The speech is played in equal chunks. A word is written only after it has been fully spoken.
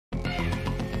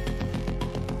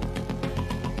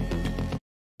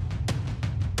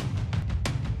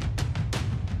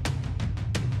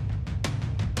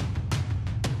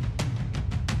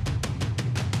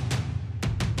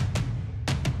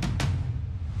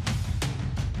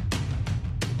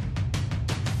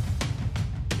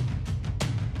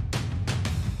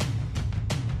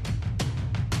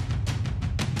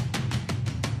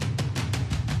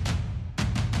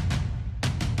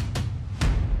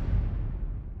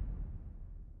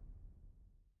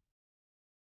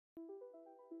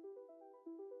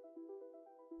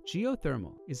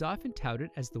Geothermal is often touted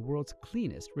as the world's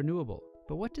cleanest renewable,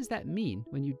 but what does that mean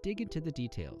when you dig into the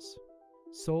details?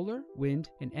 Solar, wind,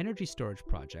 and energy storage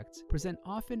projects present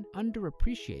often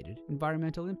underappreciated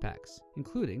environmental impacts,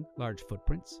 including large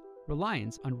footprints,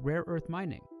 reliance on rare earth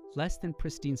mining, less than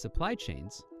pristine supply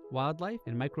chains, wildlife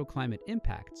and microclimate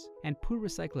impacts, and poor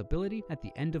recyclability at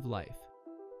the end of life.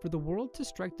 For the world to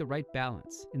strike the right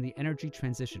balance in the energy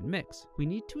transition mix, we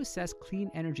need to assess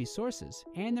clean energy sources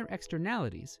and their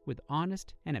externalities with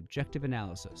honest and objective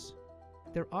analysis.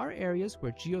 There are areas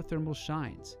where geothermal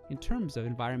shines in terms of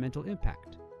environmental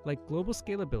impact, like global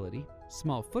scalability,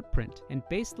 small footprint, and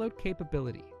baseload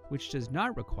capability, which does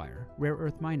not require rare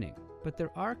earth mining. But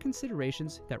there are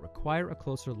considerations that require a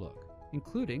closer look,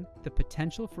 including the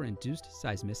potential for induced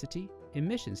seismicity,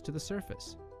 emissions to the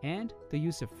surface, and the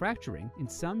use of fracturing in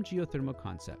some geothermal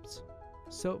concepts.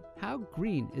 So, how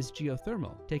green is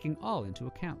geothermal, taking all into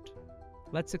account?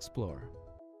 Let's explore.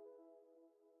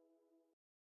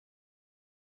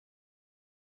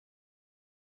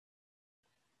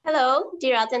 Hello,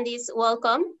 dear attendees,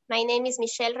 welcome. My name is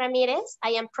Michelle Ramirez. I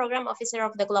am Program Officer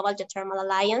of the Global Geothermal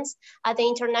Alliance at the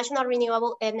International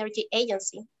Renewable Energy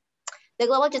Agency. The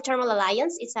Global Geothermal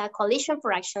Alliance is a coalition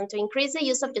for action to increase the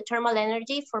use of geothermal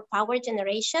energy for power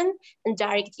generation and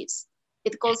direct use.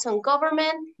 It calls on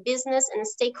government, business, and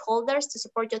stakeholders to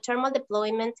support geothermal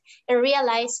deployment and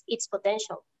realize its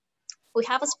potential. We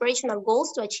have aspirational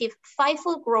goals to achieve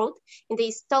fivefold growth in the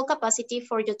installed capacity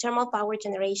for geothermal power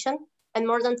generation and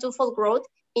more than twofold growth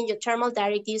in geothermal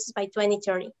direct use by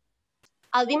 2030.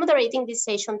 I'll be moderating this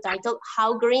session titled,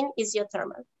 How Green is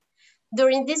Geothermal?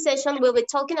 During this session, we'll be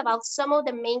talking about some of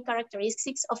the main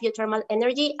characteristics of geothermal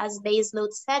energy as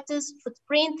baseload status,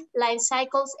 footprint, life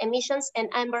cycles, emissions, and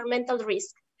environmental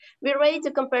risk. We're ready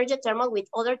to compare geothermal with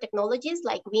other technologies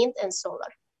like wind and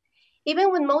solar.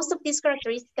 Even when most of these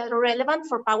characteristics are relevant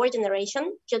for power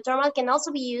generation, geothermal can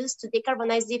also be used to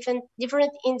decarbonize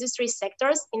different industry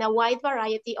sectors in a wide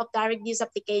variety of direct use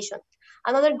applications,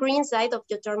 another green side of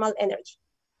geothermal energy.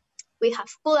 We have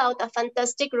pulled out a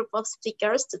fantastic group of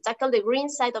speakers to tackle the green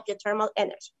side of geothermal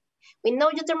energy. We know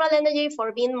geothermal energy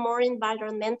for being more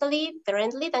environmentally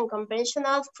friendly than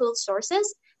conventional fuel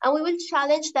sources, and we will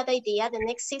challenge that idea the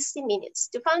next 60 minutes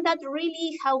to find out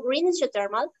really how green is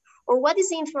geothermal, or what is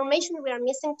the information we are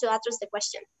missing to address the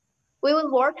question. We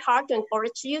will work hard to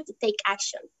encourage you to take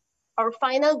action. Our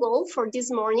final goal for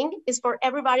this morning is for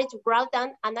everybody to write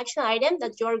down an action item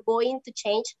that you are going to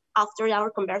change after our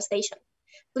conversation.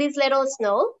 Please let us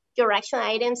know your action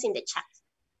items in the chat.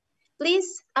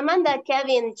 Please, Amanda,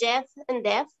 Kevin, Jeff, and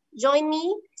Dev, join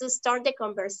me to start the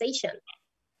conversation.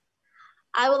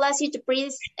 I will ask you to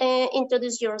please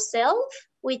introduce yourself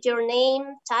with your name,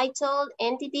 title,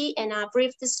 entity, and a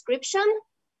brief description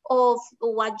of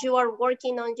what you are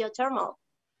working on geothermal.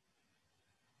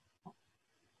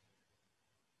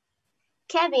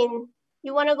 Kevin,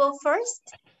 you want to go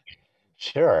first?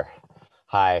 Sure.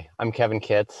 Hi, I'm Kevin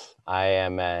Kitts. I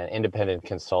am an independent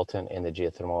consultant in the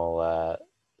geothermal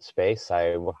space.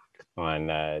 I work on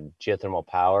geothermal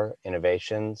power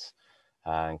innovations,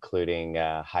 including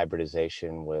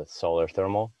hybridization with solar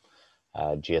thermal,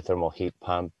 geothermal heat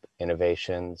pump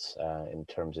innovations in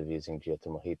terms of using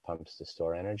geothermal heat pumps to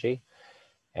store energy.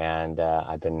 And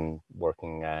I've been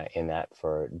working in that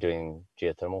for doing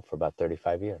geothermal for about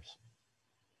 35 years.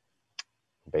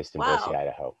 I'm based in Boise,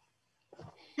 Idaho.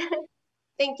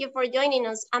 Thank you for joining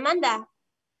us. Amanda.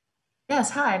 Yes,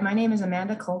 hi, my name is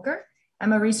Amanda Kolker.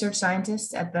 I'm a research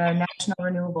scientist at the National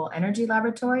Renewable Energy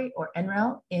Laboratory, or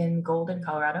NREL, in Golden,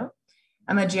 Colorado.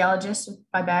 I'm a geologist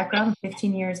by background,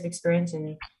 15 years of experience in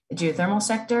the geothermal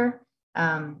sector.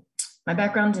 My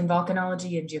background's in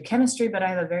volcanology and geochemistry, but I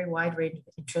have a very wide range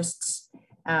of interests.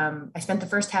 I spent the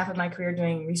first half of my career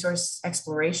doing resource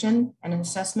exploration and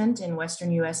assessment in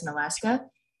Western US and Alaska.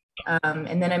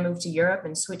 And then I moved to Europe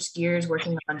and switched gears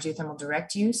working on geothermal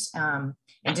direct use and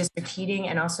district heating,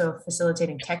 and also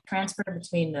facilitating tech transfer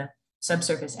between the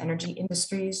subsurface energy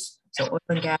industries, so oil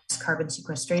and gas, carbon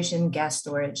sequestration, gas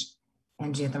storage,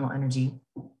 and geothermal energy.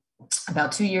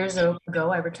 About 2 years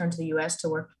ago, I returned to the US to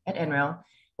work at NREL,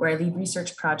 where I lead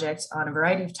research projects on a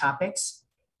variety of topics,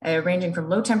 ranging from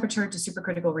low temperature to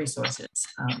supercritical resources.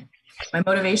 My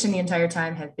motivation the entire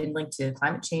time has been linked to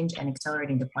climate change and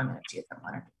accelerating deployment of geothermal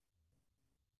energy.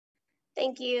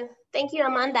 Thank you. Thank you,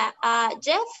 Amanda.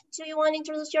 Jeff, do you want to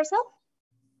introduce yourself?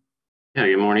 Yeah,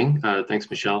 good morning. Thanks,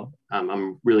 Michelle.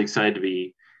 I'm really excited to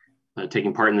be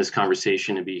taking part in this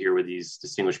conversation and be here with these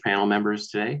distinguished panel members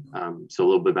today. So a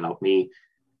little bit about me.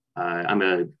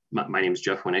 My name is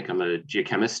Jeff Winnick. I'm a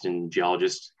geochemist and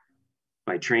geologist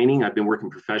by training. I've been working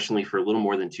professionally for a little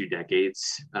more than 2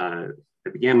 decades I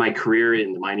began my career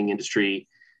in the mining industry,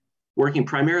 working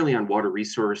primarily on water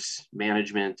resource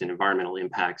management and environmental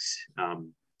impacts.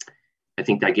 I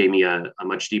think that gave me a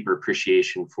much deeper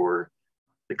appreciation for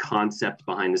the concept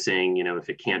behind the saying, if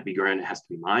it can't be grown, it has to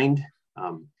be mined.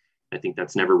 I think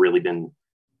that's never really been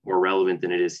more relevant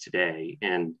than it is today.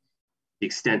 And the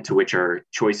extent to which our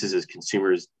choices as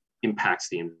consumers impacts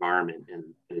the environment, and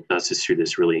it does this through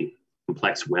this really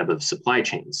complex web of supply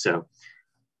chains. So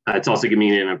it's also given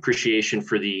me an appreciation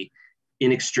for the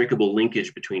inextricable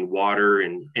linkage between water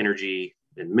and energy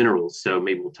and minerals. So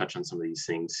maybe we'll touch on some of these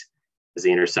things as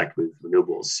they intersect with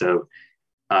renewables. So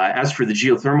as for the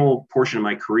geothermal portion of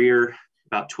my career,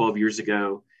 about 12 years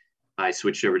ago, I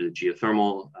switched over to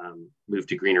geothermal, moved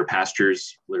to greener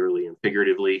pastures, literally and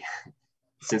figuratively.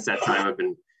 Since that time, I've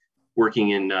been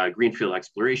working in greenfield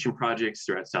exploration projects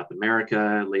throughout South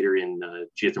America, later in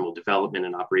geothermal development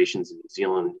and operations in New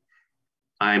Zealand.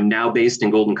 I'm now based in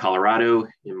Golden, Colorado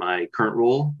in my current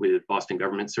role with Boston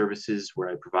Government Services, where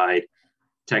I provide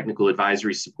technical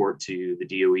advisory support to the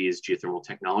DOE's Geothermal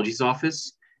Technologies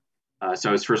Office. So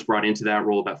I was first brought into that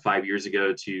role about 5 years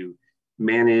ago to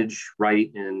manage,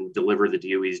 write, and deliver the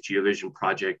DOE's GeoVision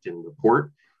project and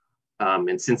report.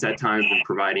 And since that time, I've been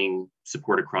providing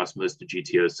support across most of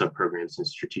GTO's subprograms and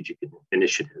strategic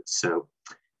initiatives. So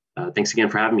thanks again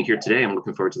for having me here today. I'm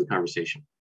looking forward to the conversation.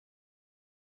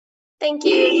 Thank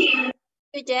you,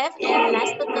 Jeff. And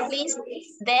last but not least,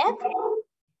 Deb.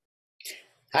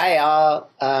 Hi,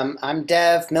 all. I'm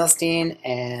Dev Milstein,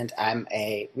 and I'm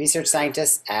a research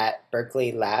scientist at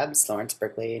Berkeley Labs, Lawrence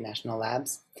Berkeley National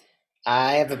Labs.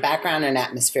 I have a background in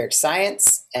atmospheric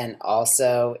science and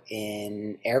also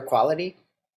in air quality.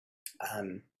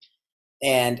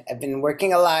 And I've been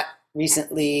working a lot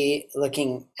recently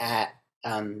looking at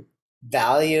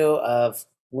value of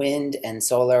wind and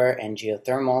solar and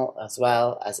geothermal, as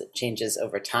well as it changes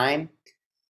over time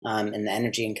in the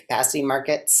energy and capacity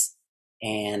markets.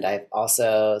 And I've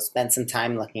also spent some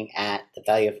time looking at the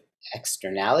value of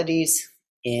externalities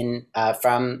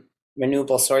from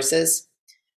renewable sources,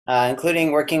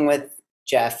 including working with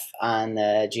Jeff on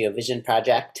the GeoVision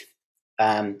project.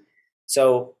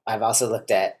 So I've also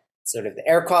looked at sort of the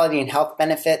air quality and health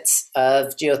benefits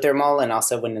of geothermal, and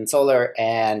also wind and solar,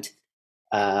 and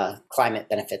climate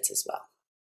benefits as well.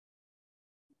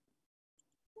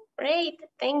 Great,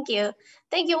 thank you.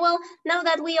 Thank you. Well, now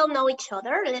that we all know each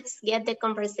other, let's get the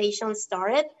conversation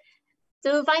started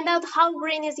to find out how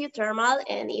green is geothermal,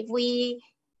 and if we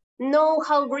know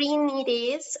how green it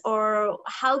is, or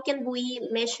how can we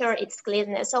measure its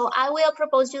cleanness. So I will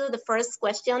propose you the first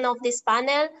question of this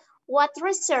panel. What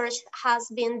research has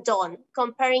been done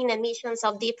comparing emissions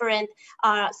of different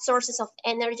sources of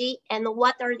energy, and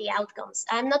what are the outcomes?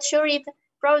 I'm not sure if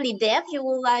probably Deb, you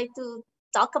would like to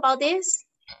talk about this?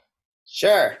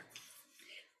 Sure.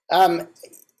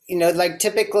 Like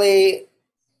typically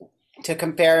to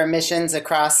compare emissions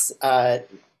across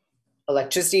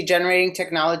electricity generating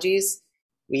technologies,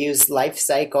 we use life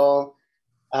cycle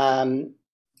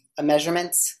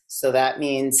measurements. So that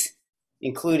means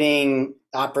including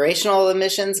operational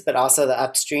emissions, but also the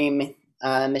upstream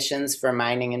emissions for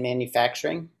mining and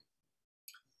manufacturing.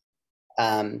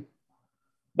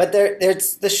 But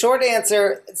there's the short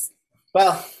answer.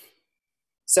 Well,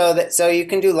 so you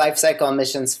can do life cycle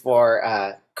emissions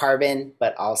for carbon,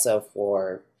 but also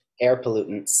for air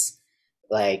pollutants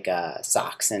like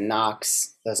SOx and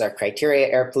NOx. Those are criteria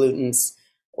air pollutants,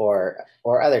 or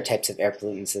other types of air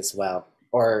pollutants as well.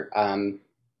 Or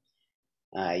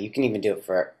you can even do it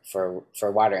for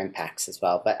water impacts as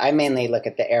well. But I mainly look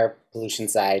at the air pollution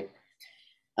side.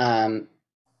 And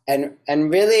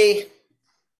really,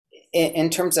 in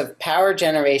terms of power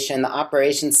generation, the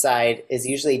operations side is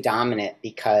usually dominant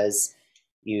because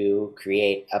you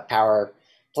create a power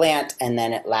plant and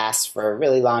then it lasts for a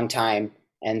really long time.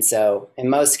 And so in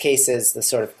most cases, the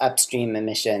sort of upstream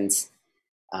emissions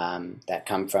that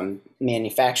come from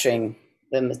manufacturing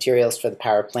the materials for the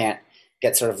power plant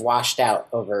get sort of washed out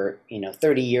over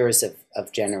 30 years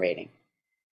of generating.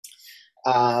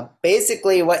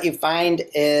 Basically, what you find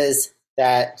is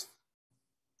that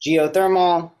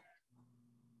geothermal,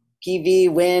 PV,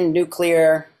 wind,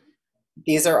 nuclear,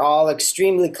 these are all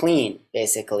extremely clean,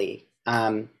 basically.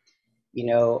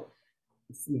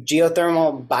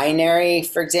 Geothermal binary,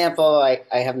 for example,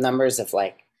 I have numbers of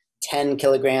like 10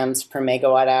 kilograms per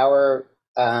megawatt hour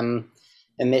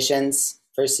emissions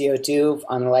for CO2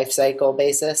 on a life cycle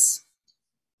basis.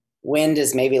 Wind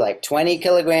is maybe like 20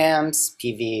 kilograms,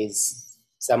 PV is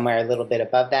somewhere a little bit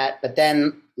above that. But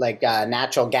then like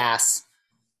natural gas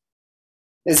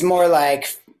is more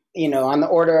like, on the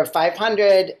order of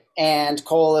 500, and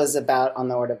coal is about on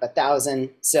the order of 1,000.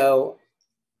 So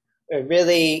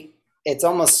it's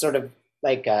almost sort of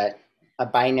like a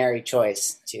binary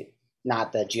choice, to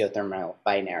not the geothermal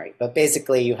binary, but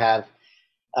basically you have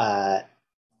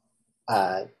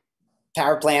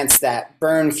power plants that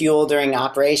burn fuel during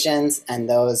operations, and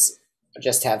those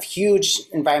just have huge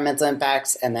environmental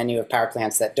impacts. And then you have power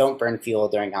plants that don't burn fuel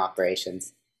during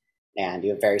operations, and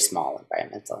you have very small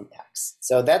environmental impacts.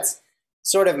 So that's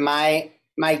sort of my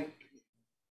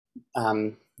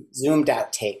zoomed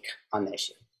out take on the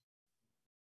issue.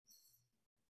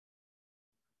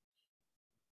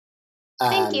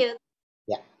 Thank you.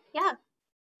 Yeah. Yeah.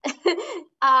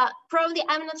 Probably,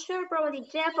 I'm not sure, probably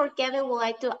Jeff or Kevin would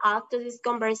like to add to this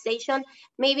conversation.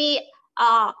 Maybe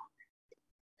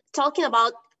talking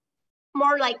about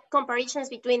more like comparisons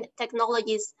between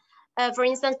technologies. For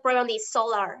instance, probably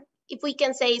solar. If we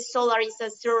can say solar is a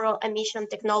zero emission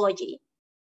technology.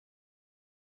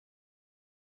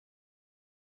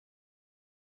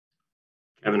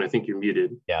 Kevin, I think you're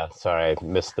muted. Yeah, sorry, I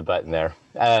missed the button there.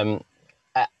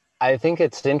 I think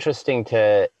it's interesting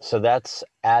so that's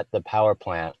at the power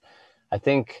plant. I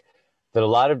think that a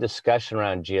lot of discussion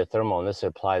around geothermal, and this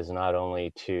applies not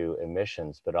only to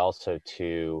emissions, but also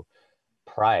to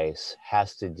price,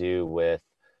 has to do with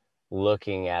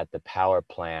looking at the power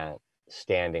plant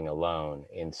standing alone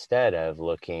instead of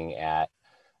looking at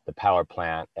the power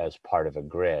plant as part of a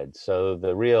grid. So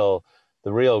the real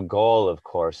goal, of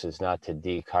course, is not to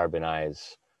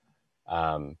decarbonize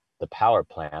the power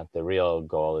plant. The real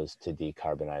goal is to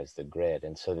decarbonize the grid.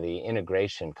 And so the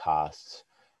integration costs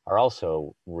are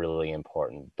also really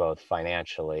important, both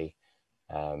financially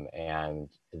and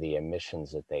the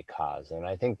emissions that they cause. And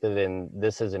I think that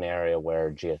this is an area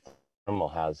where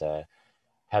geothermal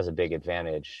has a big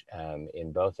advantage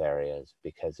in both areas,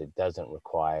 because it doesn't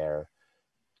require,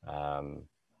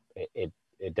 it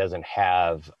doesn't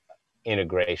have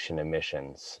integration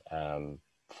emissions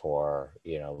for,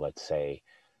 let's say,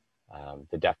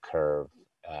 the duck curve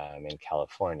in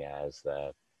California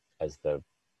as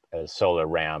solar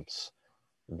ramps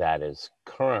that is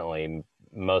currently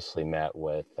mostly met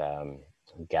with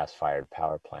gas-fired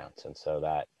power plants. And so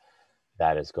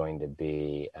that is going to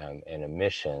be an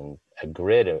emission,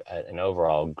 an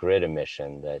overall grid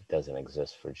emission that doesn't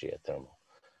exist for geothermal.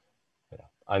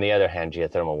 On the other hand,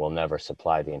 geothermal will never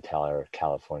supply the entire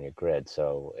California grid,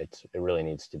 so it really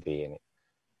needs to be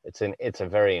it's a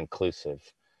very inclusive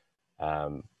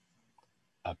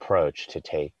approach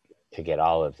to get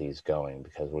all of these going,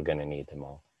 because we're going to need them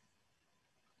all.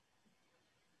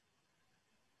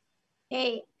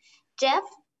 Hey, Jeff,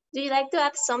 do you like to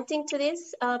add something to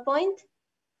this point?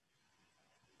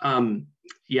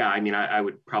 Yeah, I mean, I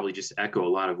would probably just echo a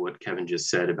lot of what Kevin just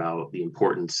said about the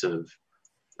importance of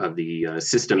the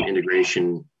system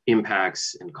integration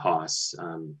impacts and costs.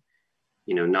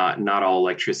 Not all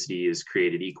electricity is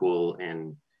created equal,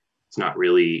 and it's not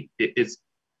really, it's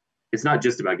not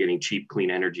just about getting cheap, clean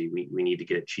energy. We need to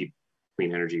get cheap,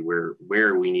 clean energy where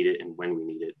we need it and when we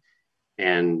need it.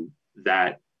 And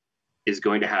that is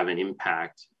going to have an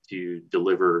impact to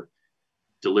deliver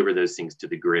those things to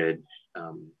the grid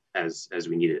as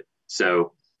we need it.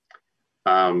 So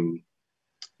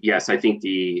yes, I think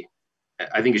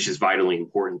it's just vitally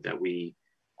important that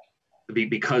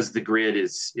because the grid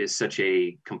is such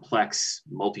a complex,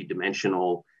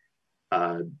 multidimensional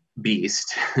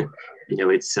beast,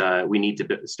 we need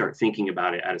to start thinking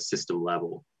about it at a system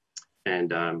level,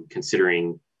 and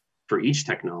considering for each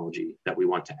technology that we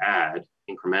want to add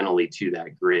incrementally to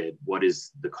that grid, what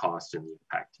is the cost and the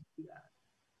impact to do that?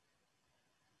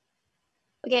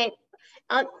 Okay,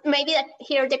 maybe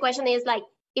here the question is like,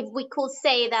 if we could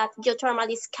say that geothermal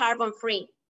is carbon free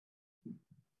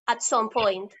at some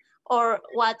point, or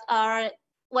what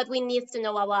we need to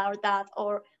know about that,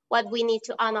 or what we need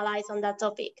to analyze on that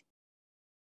topic.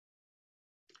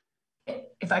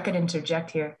 If I could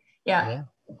interject here. Yeah.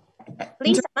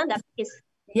 Please, Amanda, please.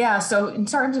 Yeah, so in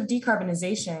terms of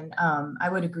decarbonization, I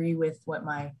would agree with what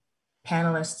my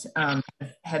panelists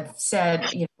have said.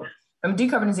 From a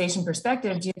decarbonization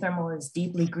perspective, geothermal is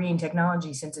deeply green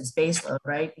technology since it's baseload,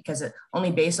 right? Because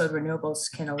only baseload renewables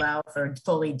can allow for a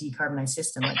fully decarbonized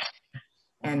system,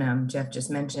 and Jeff just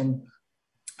mentioned.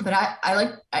 But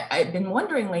I've been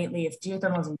wondering lately if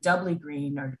geothermal is doubly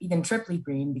green or even triply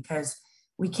green, because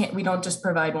we don't just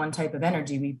provide one type of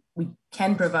energy. We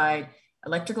can provide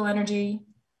electrical energy,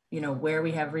 where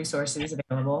we have resources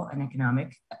available and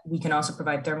economic. We can also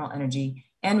provide thermal energy,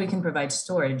 and we can provide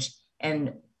storage.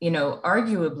 And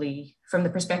arguably, from the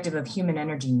perspective of human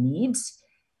energy needs,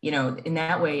 in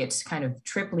that way, it's kind of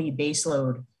triply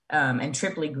baseload and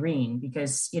triply green,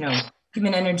 because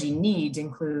human energy needs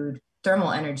include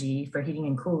thermal energy for heating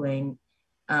and cooling,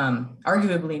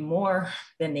 arguably more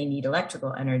than they need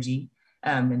electrical energy,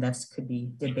 and that could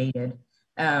be debated.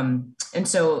 And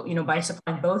so, by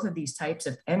supplying both of these types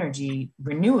of energy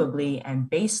renewably and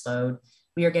baseload,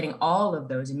 we are getting all of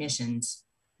those emissions.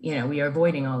 We are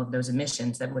avoiding all of those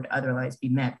emissions that would otherwise be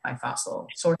met by fossil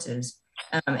sources.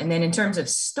 And then in terms of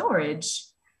storage,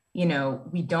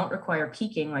 we don't require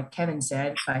peaking, like Kevin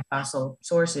said, by fossil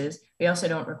sources. We also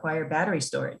don't require battery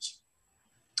storage.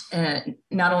 And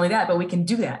not only that, but we can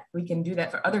do that. We can do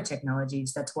that for other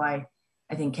technologies. That's why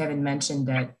I think Kevin mentioned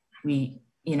that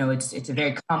it's a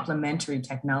very complementary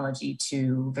technology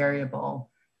to variable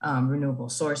renewable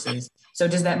sources. So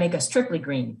does that make us triply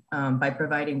green by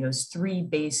providing those 3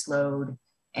 baseload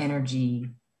energy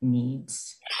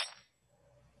needs?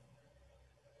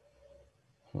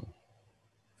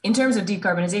 In terms of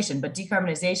decarbonization, but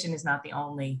decarbonization is not the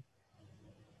only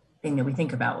thing that we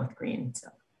think about with green. So.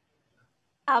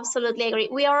 Absolutely agree.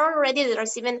 We are already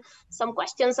receiving some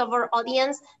questions of our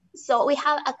audience. So we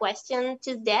have a question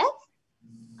to Dev.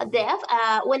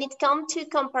 When it comes to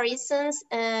comparisons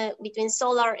between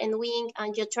solar and wind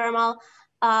and geothermal,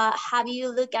 have you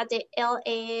looked at the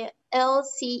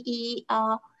LCE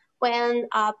when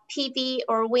a PV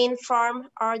or wind farm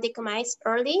are decommissioned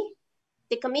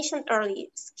early?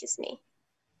 Excuse me.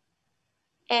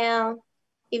 And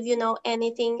if you know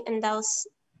anything in those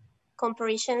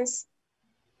comparisons,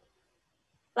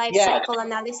 life cycle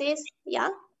analysis, yeah.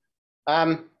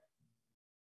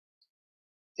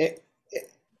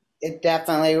 It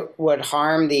definitely would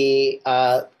harm the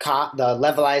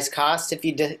levelized cost if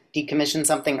you decommission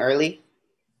something early.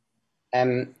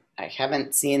 I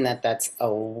haven't seen that that's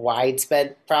a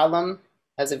widespread problem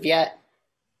as of yet.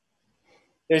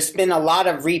 There's been a lot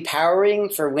of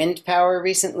repowering for wind power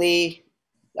recently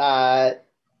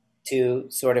to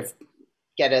sort of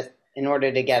in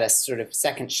order to get a sort of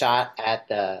second shot at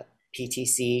the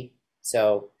PTC.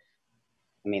 So,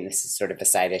 this is sort of a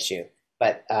side issue.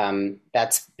 But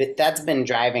that's been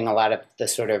driving a lot of the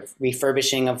sort of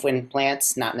refurbishing of wind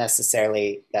plants, not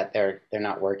necessarily that they're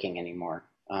not working anymore,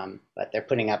 but they're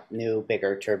putting up new,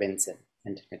 bigger turbines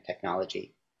and different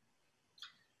technology.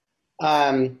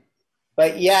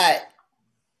 But yeah,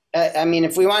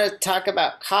 if we want to talk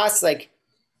about costs, sort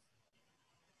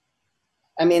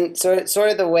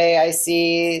of the way I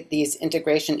see these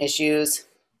integration issues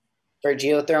for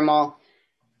geothermal.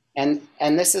 And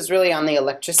this is really on the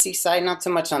electricity side, not so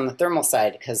much on the thermal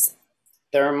side, because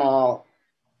geothermal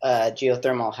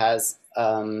has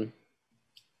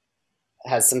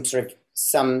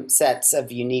some sets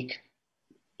of unique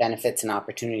benefits and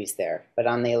opportunities there. But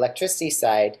on the electricity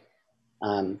side,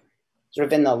 sort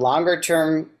of in the longer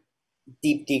term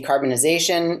deep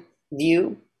decarbonization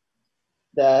view,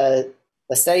 the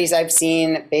studies I've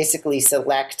seen basically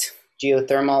select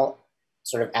geothermal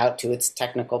sort of out to its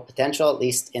technical potential, at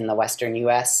least in the Western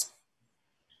US.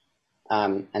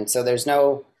 And so there's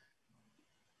no,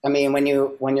 when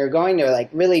you're going to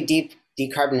really deep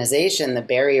decarbonization, the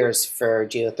barriers for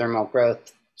geothermal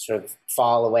growth sort of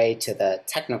fall away to the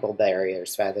technical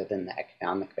barriers rather than the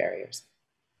economic barriers.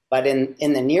 But in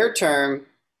the near term,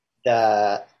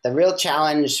 the real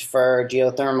challenge for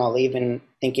geothermal, even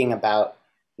thinking about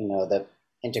the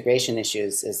integration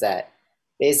issues, is that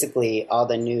basically all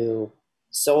the new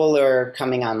solar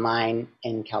coming online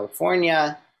in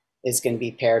California is going to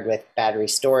be paired with battery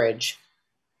storage.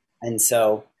 And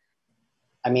so,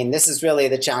 this is really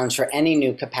the challenge for any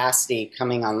new capacity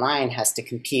coming online, has to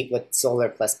compete with solar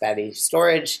plus battery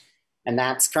storage. And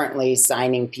that's currently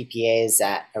signing PPAs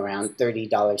at around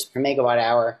 $30 per megawatt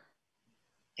hour.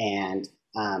 And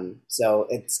so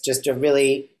it's just a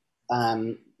really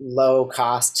low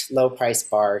cost, low price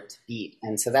bar to beat.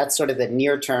 And so that's sort of the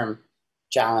near term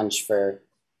challenge for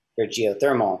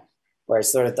geothermal,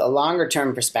 whereas sort of the longer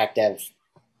term perspective,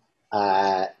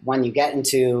 when you get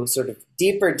into sort of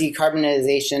deeper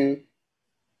decarbonization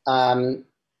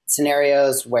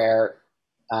scenarios where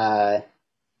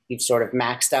you've sort of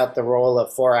maxed out the role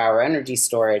of 4-hour energy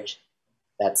storage,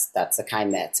 that's the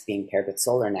kind that's being paired with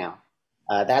solar now.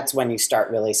 That's when you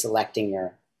start really selecting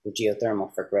your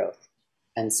geothermal for growth.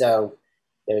 And so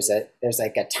there's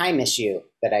like a time issue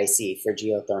that I see for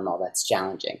geothermal that's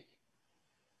challenging.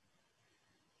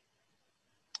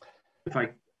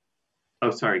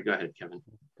 Sorry, go ahead, Kevin.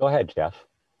 Go ahead, Jeff.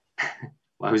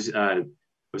 Well, I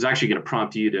was actually going to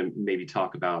prompt you to maybe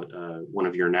talk about one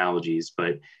of your analogies,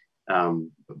 but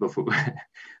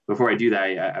before I do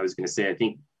that, I was going to say I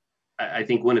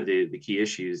think one of the key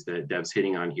issues that Dev's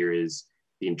hitting on here is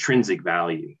the intrinsic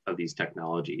value of these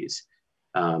technologies,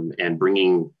 and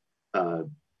bringing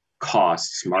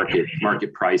costs,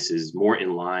 market prices more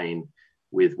in line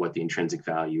with what the intrinsic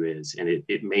value is. And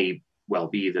it may well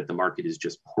be that the market is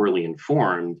just poorly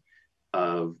informed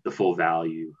of the full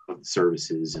value of the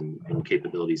services and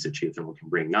capabilities that geothermal can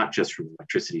bring, not just from the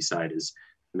electricity side, as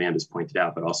Amanda's pointed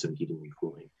out, but also heating and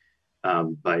cooling.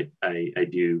 But I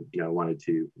do, wanted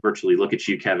to virtually look at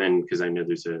you, Kevin, because I know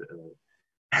there's an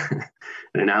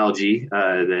analogy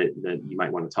that you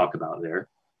might want to talk about there.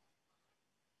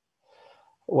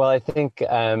 Well, I think,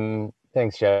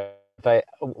 thanks, Jeff.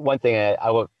 One thing I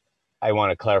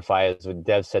want to clarify is what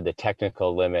Dev said, the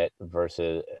technical limit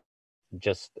versus,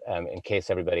 just in case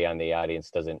everybody on the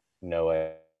audience doesn't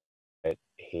know what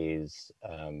he's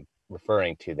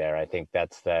referring to there. I think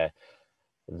that's the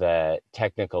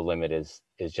technical limit is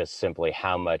just simply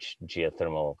how much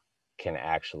geothermal can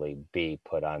actually be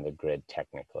put on the grid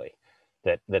technically,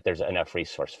 that there's enough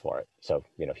resource for it. So,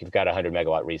 if you've got a 100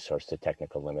 megawatt resource, the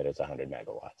technical limit is 100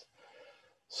 megawatts.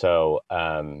 So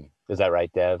is that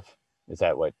right, Dev? Is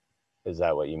that what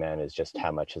you meant, is just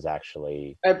how much is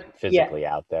actually physically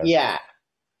out there? Yeah.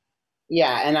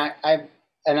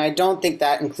 And I don't think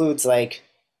that includes in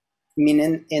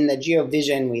the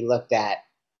GeoVision, we looked at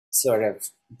sort of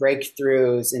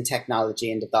breakthroughs in technology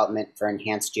and development for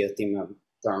enhanced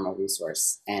geothermal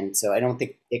resource. And so I don't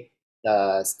think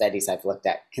the studies I've looked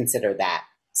at consider that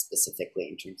specifically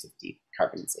in terms of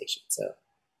decarbonization. So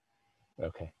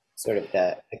okay, sort of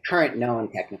the current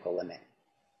known technical limit.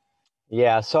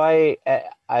 Yeah, so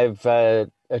I've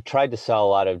tried to sell a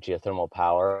lot of geothermal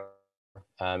power.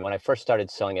 When I first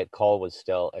started selling it, coal was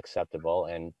still acceptable,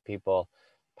 and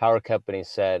power companies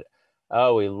said,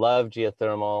 "Oh, we love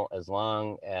geothermal as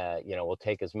long we'll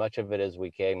take as much of it as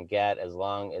we can get, as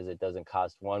long as it doesn't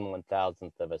cost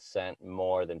 1/1000th of a cent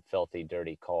more than filthy,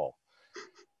 dirty coal."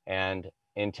 And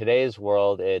in today's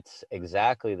world, it's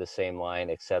exactly the same line,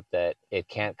 except that it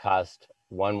can't cost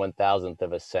 1/1000th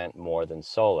of a cent more than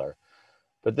solar.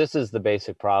 But this is the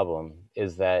basic problem,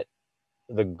 is that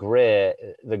the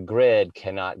grid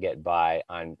cannot get by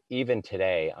on, even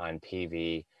today, on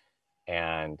PV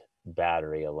and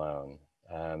battery alone.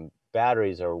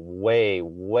 Batteries are way,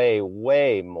 way,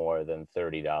 way more than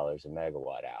 $30 a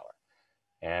megawatt hour.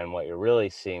 And what you're really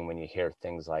seeing when you hear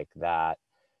things like that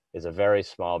is a very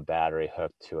small battery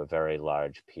hooked to a very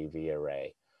large PV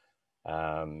array.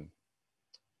 And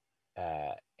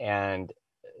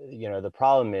the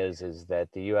problem is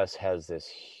that the US has this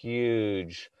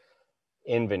huge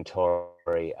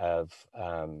inventory of,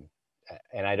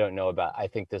 and I don't know about, I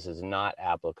think this is not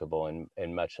applicable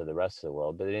in much of the rest of the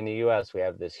world, but in the US, we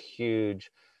have this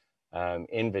huge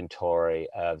inventory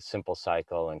of simple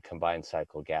cycle and combined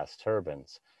cycle gas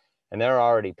turbines. And they're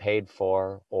already paid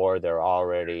for, or they're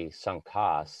already sunk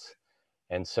costs.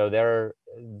 And so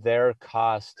their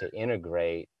cost to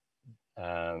integrate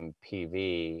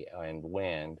PV and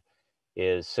wind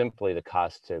is simply the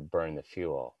cost to burn the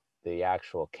fuel. The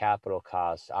actual capital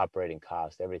cost, operating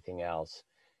cost, everything else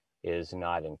is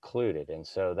not included. And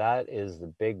so that is the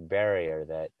big barrier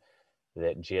that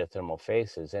geothermal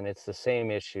faces. And it's the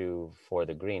same issue for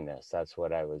the greenness. That's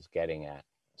what I was getting at.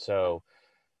 So,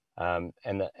 and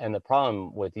the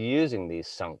problem with using these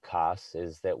sunk costs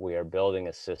is that we are building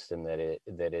a system that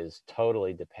is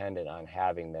totally dependent on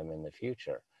having them in the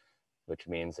future, which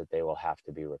means that they will have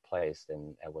to be replaced,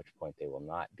 and at which point they will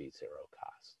not be zero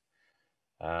cost.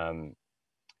 And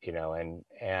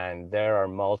there are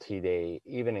multi-day,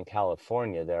 even in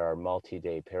California, there are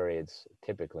multi-day periods,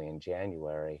 typically in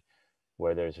January,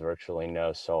 where there's virtually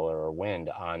no solar or wind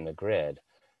on the grid.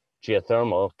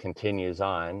 Geothermal continues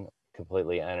on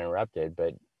completely uninterrupted,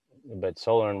 but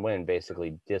solar and wind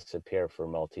basically disappear for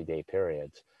multi-day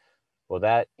periods. Well,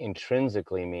 that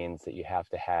intrinsically means that you have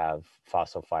to have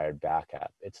fossil-fired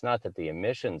backup. It's not that the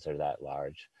emissions are that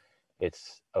large.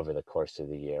 It's over the course of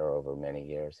the year, over many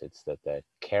years. It's that the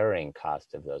carrying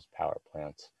cost of those power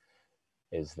plants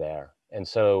is there. And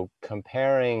so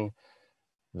comparing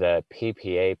the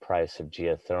PPA price of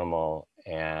geothermal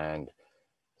and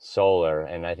solar,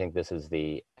 and I think this is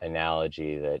the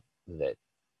analogy that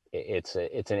it's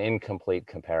an incomplete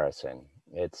comparison.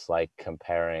 It's like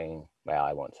comparing, well,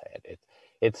 I won't say it.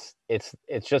 It's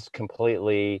just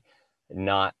completely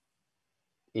not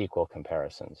equal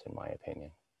comparisons, in my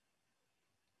opinion.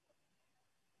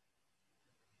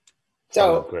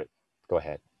 So go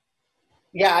ahead.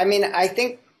 Yeah, I mean, I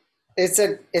think it's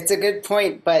a good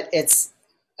point, but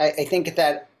I think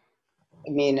that,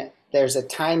 there's a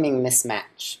timing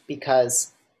mismatch,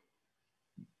 because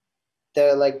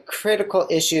the critical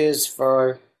issues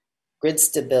for grid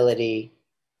stability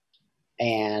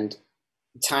and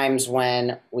times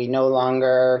when we no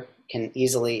longer can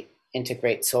easily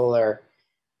integrate solar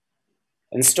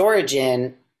and storage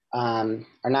in are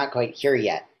not quite here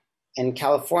yet. In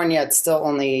California, it's still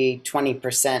only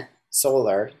 20%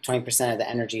 solar. 20% of the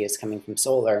energy is coming from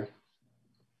solar.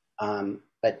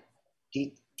 But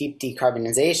deep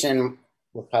decarbonization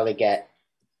will probably get,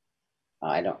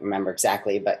 I don't remember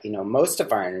exactly, but most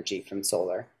of our energy from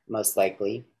solar, most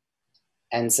likely.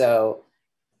 And so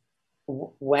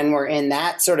when we're in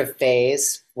that sort of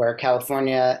phase where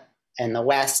California and the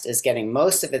West is getting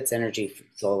most of its energy from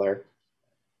solar,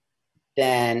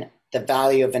 then the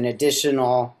value of an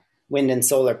additional wind and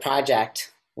solar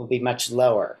project will be much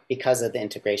lower because of the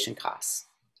integration costs.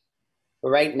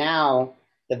 But right now,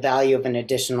 the value of an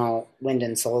additional wind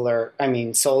and solar,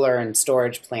 solar and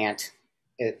storage plant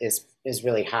is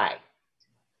really high.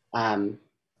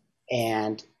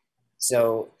 And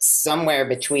so somewhere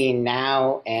between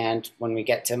now and when we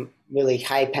get to really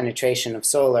high penetration of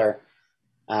solar,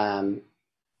 the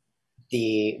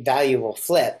value will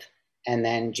flip, and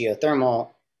then geothermal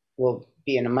will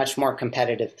be in a much more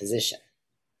competitive position.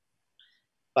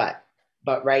 But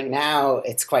right now,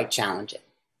 it's quite challenging,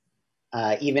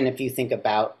 even if you think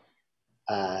about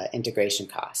integration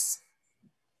costs.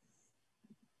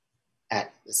 That's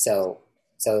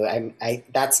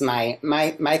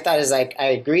my thought is like, I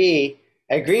agree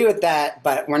with that,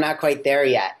 but we're not quite there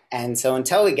yet. And so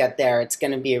until we get there, it's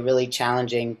going to be a really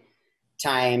challenging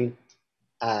time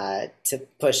to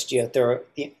push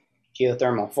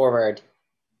geothermal forward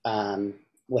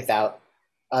without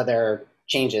other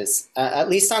changes, at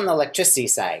least on the electricity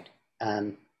side.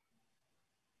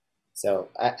 So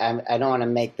I don't want to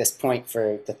make this point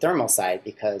for the thermal side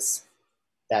because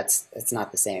it's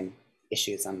not the same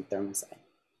issues on the thermal side.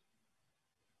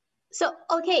 So,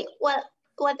 okay, well,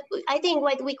 what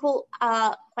we could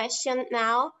question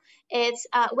now is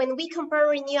when we compare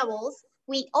renewables,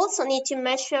 we also need to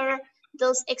measure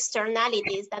those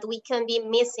externalities that we can be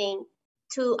missing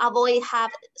to avoid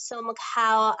have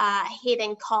somehow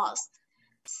hidden cost.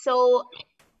 So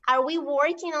are we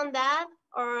working on that,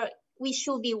 or we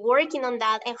should be working on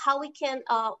that, and how we can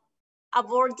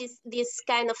avoid this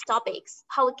kind of topics?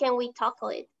 How can we tackle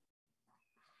it?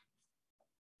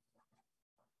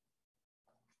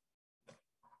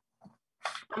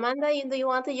 Amanda, do you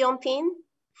want to jump in?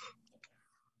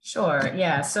 Sure,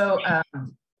 yeah. So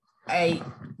I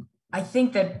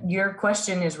think that your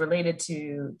question is related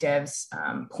to Dev's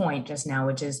point just now,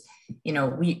 which is,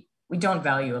 we don't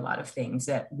value a lot of things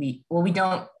that we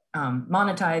don't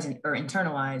monetize or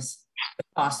internalize the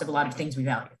cost of a lot of things we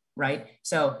value, right?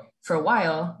 So for a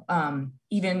while,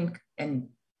 even and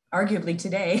arguably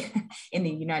today in the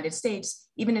United States,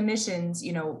 even emissions,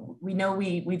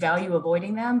 we value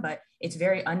avoiding them, but it's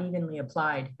very unevenly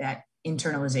applied, that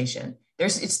internalization.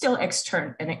 It's still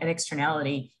an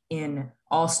externality in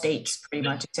all states pretty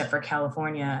much, except for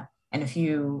California and a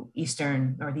few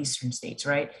northeastern states,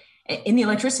 right? In the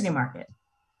electricity market,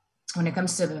 when it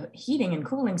comes to the heating and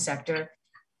cooling sector,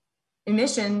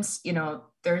 emissions,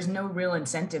 there's no real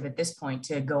incentive at this point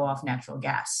to go off natural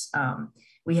gas.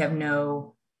 We have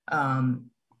no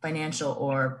financial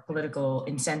or political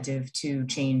incentive to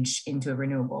change into a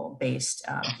renewable-based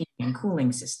heating and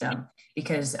cooling system,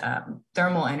 because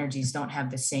thermal energies don't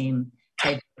have the same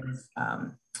type of,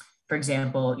 for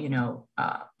example,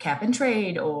 cap and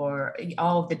trade, or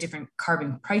all of the different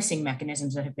carbon pricing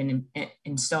mechanisms that have been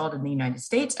installed in the United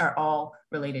States are all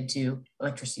related to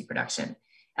electricity production.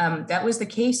 That was the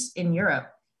case in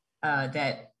Europe,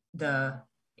 that the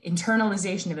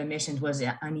internalization of emissions was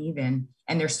uneven,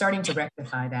 and they're starting to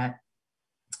rectify that.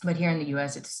 But here in the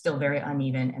US, it's still very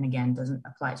uneven, and again, doesn't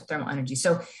apply to thermal energy.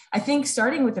 So I think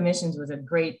starting with emissions was a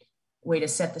great way to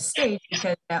set the stage,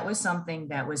 because that was something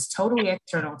that was totally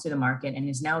external to the market and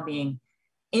is now being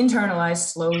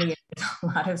internalized slowly with a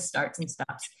lot of starts and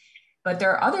stops. But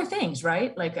there are other things,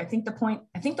 right? Like I think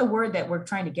the word that we're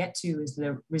trying to get to is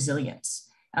the resilience.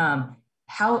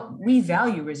 How we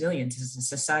value resilience as a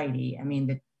society. I mean,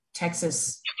 the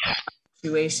Texas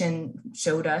situation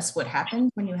showed us what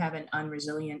happens when you have an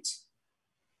unresilient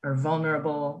or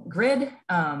vulnerable grid.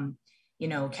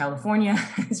 California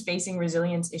is facing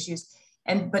resilience issues,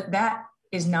 but that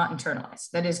is not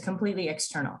internalized. That is completely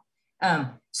external.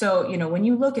 So, when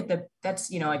you look at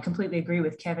I completely agree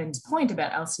with Kevin's point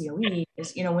about LCOE,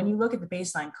 is, when you look at the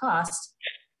baseline cost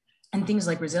and things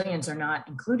like resilience are not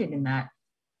included in that,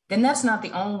 then that's not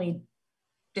the only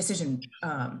decision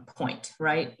point,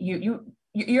 right?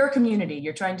 You're a community,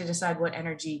 you're trying to decide what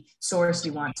energy source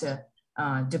you want to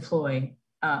deploy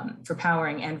for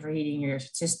powering and for heating your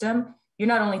system. You're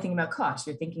not only thinking about cost,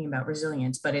 you're thinking about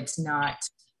resilience, but it's not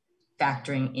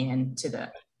factoring into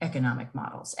the economic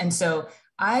models. And so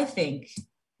I think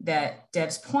that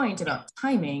Deb's point about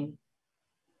timing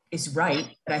is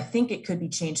right, but I think it could be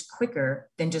changed quicker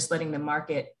than just letting the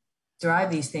market drive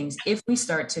these things if we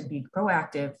start to be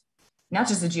proactive, not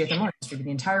just the geothermal industry, but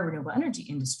the entire renewable energy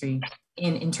industry,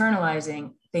 in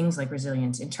internalizing things like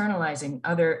resilience, internalizing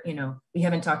other, we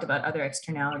haven't talked about other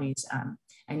externalities.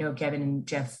 I know Kevin and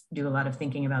Jeff do a lot of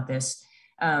thinking about this.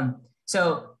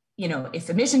 So, if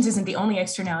emissions isn't the only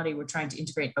externality we're trying to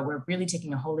integrate, but we're really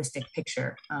taking a holistic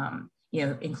picture,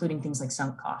 including things like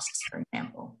sunk costs, for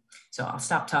example. So I'll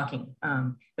stop talking.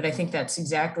 But I think that's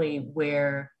exactly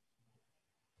where,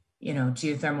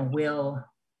 geothermal will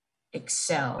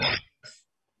excel.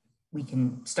 We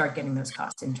can start getting those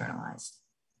costs internalized.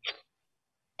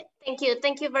 Thank you.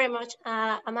 Thank you very much,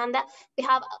 Amanda. We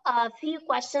have a few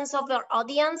questions of our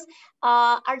audience.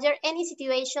 Are there any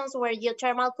situations where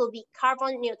geothermal could be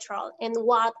carbon neutral, and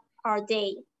what are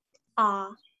they?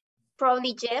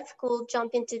 Probably Jeff could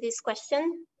jump into this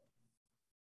question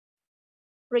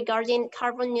regarding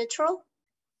carbon neutral.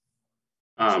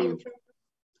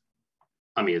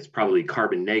 It's probably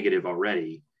carbon negative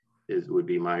already, would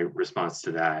be my response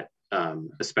to that.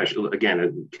 Especially,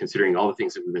 again, considering all the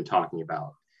things that we've been talking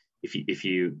about. If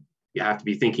you have to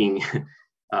be thinking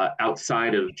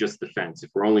outside of just the fence. If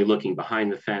we're only looking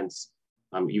behind the fence,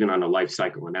 even on a life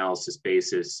cycle analysis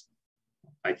basis,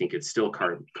 I think it's still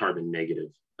carbon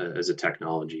negative as a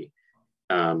technology.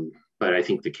 But I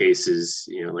think the case is,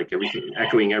 like everything,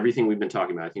 echoing everything we've been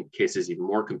talking about, I think the case is even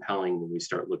more compelling when we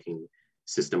start looking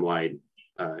system-wide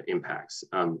impacts.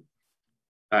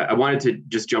 I wanted to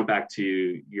just jump back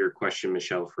to your question,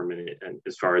 Michelle, for a minute, and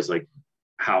as far as like,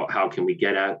 how can we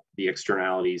get at the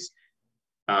externalities?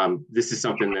 This is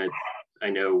something that I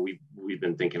know we've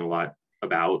been thinking a lot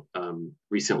about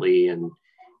recently, and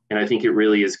I think it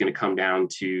really is going to come down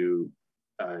to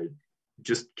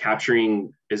just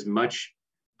capturing as much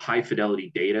high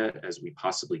fidelity data as we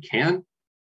possibly can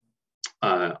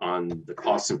on the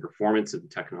costs and performance of the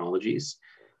technologies.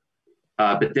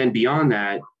 But then beyond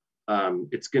that,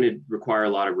 it's going to require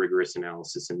a lot of rigorous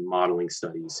analysis and modeling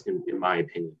studies, in my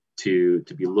opinion, to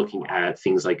be looking at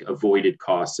things like avoided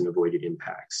costs and avoided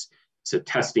impacts. So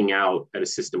testing out at a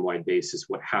system-wide basis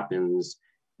what happens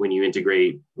when you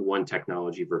integrate one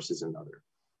technology versus another,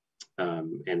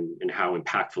 and how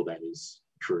impactful that is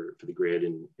for the grid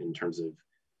in terms of,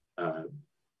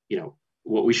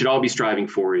 what we should all be striving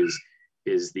for is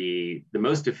the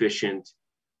most efficient,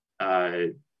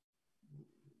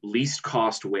 least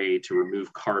cost way to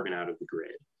remove carbon out of the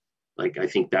grid. Like, I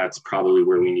think that's probably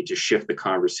where we need to shift the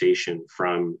conversation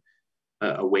from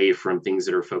away from things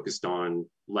that are focused on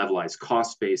levelized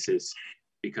cost basis,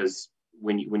 because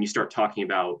when you start talking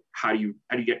about how do you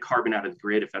get carbon out of the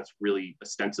grid, if that's really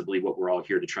ostensibly what we're all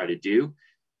here to try to do,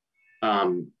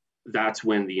 that's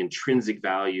when the intrinsic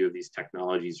value of these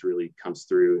technologies really comes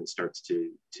through and starts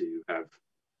to have,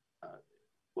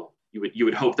 you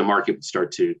would hope the market would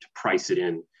start to price it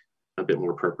in a bit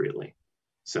more appropriately.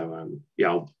 So yeah,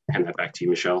 I'll hand that back to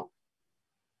you, Michelle.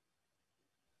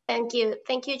 Thank you,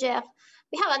 Jeff.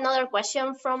 We have another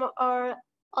question from our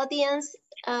audience.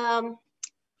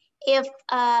 If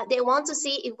they want to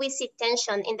see if we see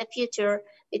tension in the future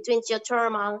between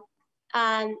geothermal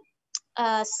and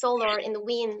solar and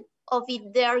wind, or if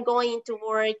they're going to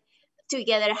work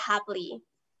together happily.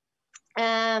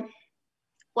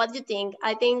 What do you think?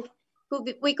 I think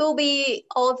we could be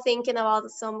all thinking about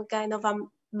some kind of a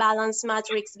balance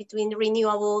matrix between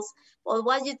renewables. Well,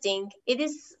 what do you think? It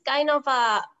is kind of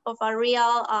a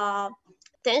real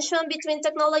tension between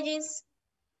technologies?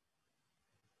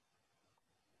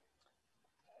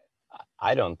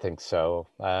 I don't think so.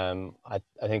 I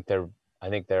think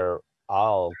they're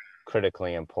all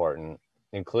critically important,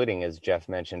 including, as Jeff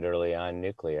mentioned early on,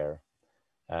 nuclear.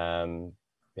 Wind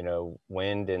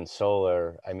and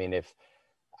solar,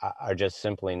 are just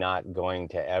simply not going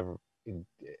to ever.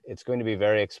 It's going to be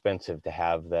very expensive to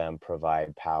have them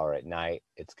provide power at night.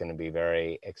 It's going to be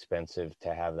very expensive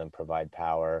to have them provide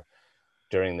power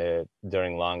during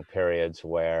long periods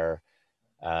where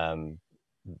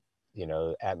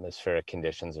atmospheric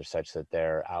conditions are such that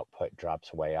their output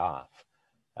drops way off.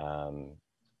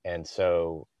 And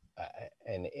so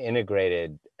an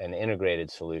integrated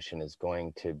solution is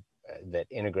going to, that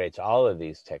integrates all of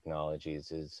these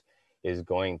technologies is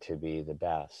going to be the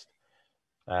best.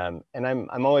 And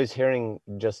I'm always hearing,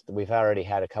 we've already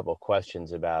had a couple of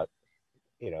questions about,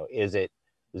 is it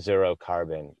zero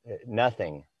carbon?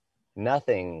 Nothing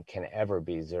can ever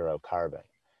be zero carbon.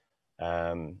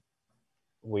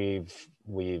 We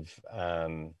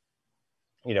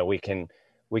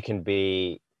can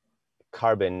be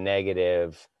carbon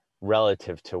negative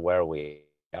relative to where we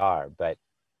are, but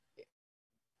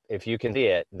if you can see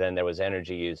it, then there was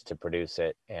energy used to produce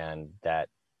it, and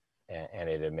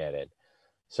it emitted.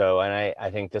 So, and I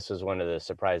think this was one of the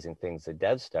surprising things that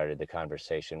Dev started the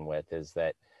conversation with, is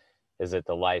that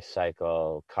the life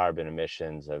cycle carbon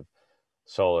emissions of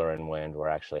solar and wind were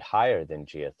actually higher than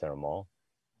geothermal,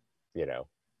 you know,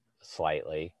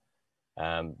 slightly,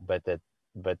 but that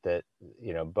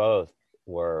you know, both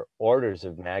were orders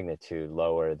of magnitude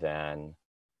lower than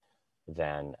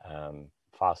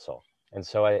fossil. And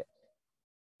so I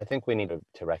think we need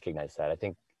to recognize that. I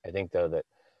think though that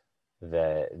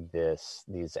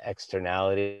these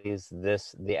externalities,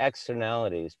 the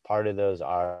externalities, part of those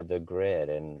are the grid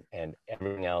and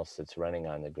everything else that's running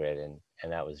on the grid, and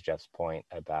that was Jeff's point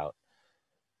about,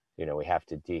 you know, we have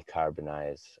to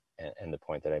decarbonize, and the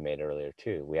point that I made earlier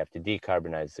too, we have to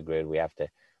decarbonize the grid. We have to,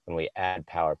 when we add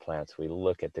power plants, we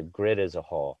look at the grid as a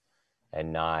whole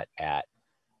and not at,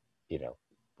 you know,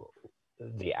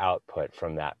 the output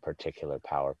from that particular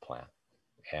power plant.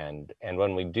 And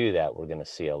when we do that, we're going to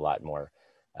see a lot more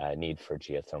need for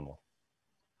geothermal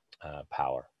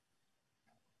power.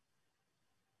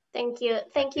 Thank you,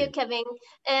 Kevin.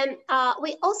 And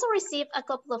we also received a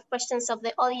couple of questions of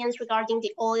the audience regarding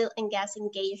the oil and gas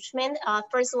engagement.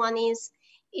 First one is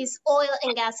oil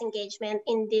and gas engagement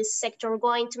in this sector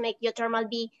going to make geothermal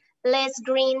be less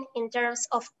green in terms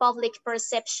of public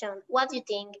perception? What do you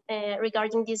think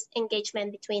regarding this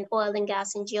engagement between oil and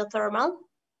gas and geothermal?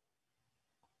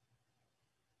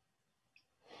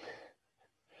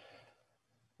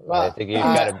 Well, I think you've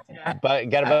got a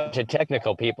bunch of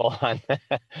technical people on.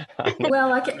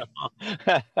 Well, I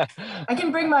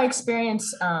can bring my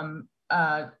experience.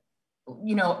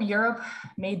 You know, Europe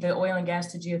made the oil and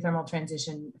gas to geothermal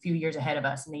transition a few years ahead of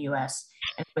us in the U.S.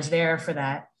 and was there for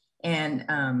that. And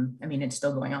I mean, it's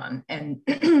still going on, and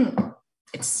I'm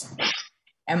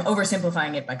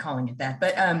oversimplifying it by calling it that.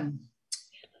 But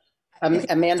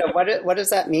Amanda, what does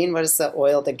that mean? What does the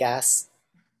oil to gas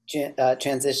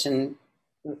transition?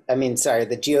 I mean, sorry,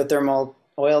 the geothermal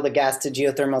oil to gas to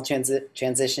geothermal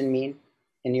transition mean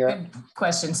in Europe? Good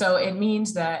question. So it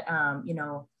means that you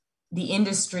know, the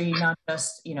industry, not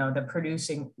just, you know,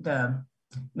 the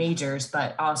majors,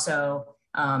 but also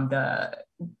the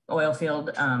oil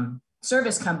field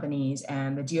service companies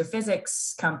and the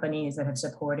geophysics companies that have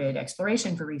supported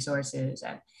exploration for resources,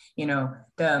 and, you know,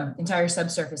 the entire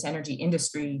subsurface energy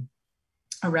industry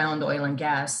around oil and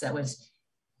gas that was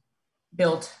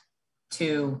built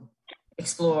to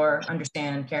explore,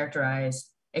 understand, characterize,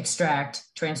 extract,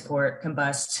 transport,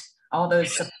 combust, all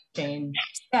those supply chain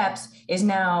steps is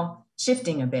now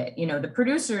shifting a bit. You know, the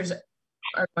producers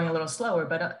are going a little slower,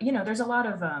 but you know, there's a lot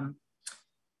of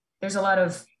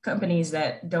companies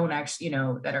that don't actually, you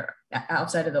know, that are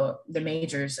outside of the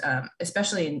majors,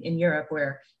 especially in Europe,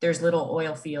 where there's little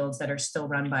oil fields that are still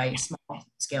run by small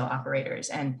scale operators.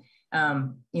 And,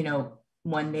 you know,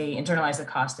 when they internalize the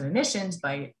cost of emissions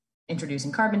by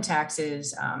introducing carbon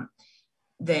taxes,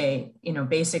 they, you know,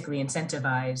 basically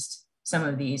incentivized some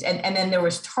of these, and then there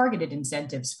was targeted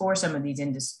incentives for some of these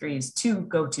industries to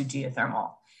go to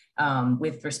geothermal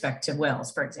with respect to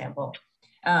wells, for example.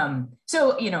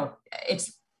 So, you know,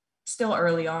 it's still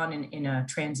early on in a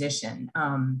transition,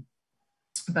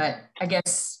 but I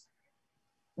guess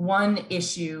one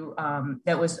issue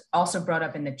that was also brought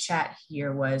up in the chat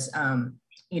here was,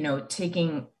 you know,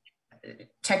 taking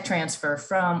tech transfer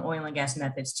from oil and gas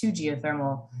methods to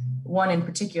geothermal. One in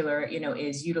particular, you know,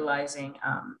 is utilizing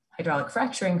hydraulic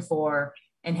fracturing for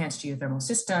enhanced geothermal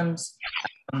systems.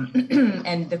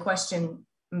 And the question,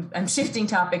 I'm shifting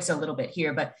topics a little bit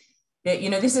here, but you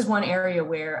know, this is one area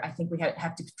where I think we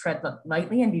have to tread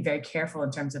lightly and be very careful in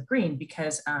terms of green,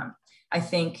 because I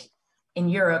think in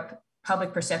Europe,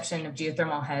 public perception of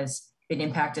geothermal has been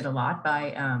impacted a lot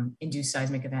by induced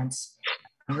seismic events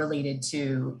related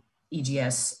to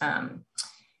EGS,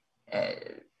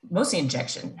 mostly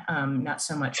injection, not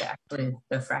so much actually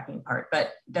the fracking part,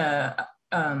 but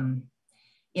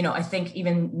you know, I think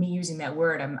even me using that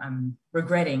word, I'm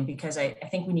regretting, because I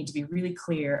think we need to be really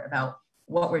clear about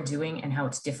what we're doing and how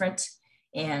it's different,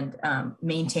 and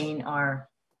maintain our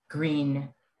green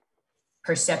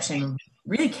perception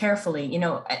really carefully, you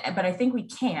know, but I think we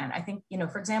can. I think, you know,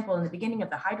 for example, in the beginning of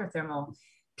the hydrothermal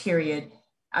period,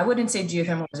 I wouldn't say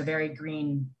geothermal was a very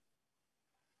green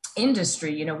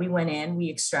industry. You know, we went in, we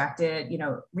extracted, you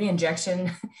know,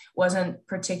 reinjection wasn't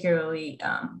particularly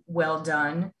well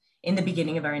done in the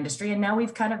beginning of our industry. And now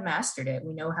we've kind of mastered it.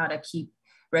 We know how to keep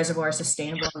reservoirs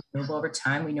sustainable and renewable over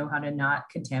time. We know how to not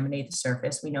contaminate the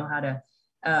surface. We know how to,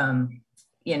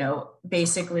 you know,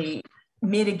 basically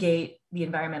mitigate the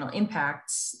environmental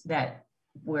impacts that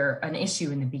were an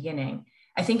issue in the beginning.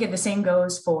 I think the same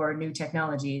goes for new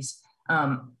technologies.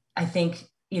 I think,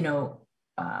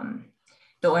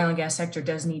 the oil and gas sector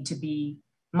does need to be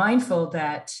mindful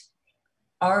that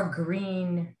our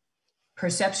green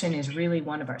perception is really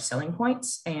one of our selling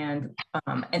points. And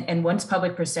once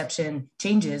public perception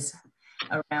changes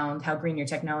around how green your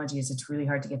technology is, it's really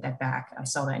hard to get that back. I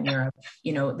saw that in Europe.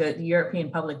 The European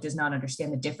public does not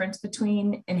understand the difference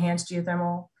between enhanced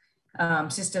geothermal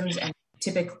systems and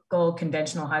typical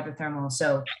conventional hydrothermal.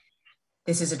 So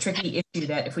this is a tricky issue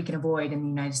that if we can avoid in the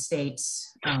United States,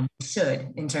 we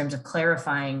should, in terms of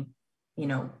clarifying,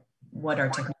 what our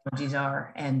technologies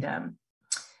are. And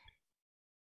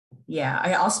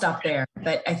I'll stop there.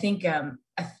 But I think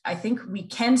I think we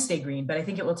can stay green, but I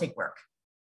think it will take work.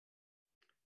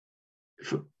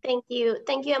 Thank you,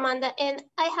 Amanda. And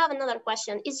I have another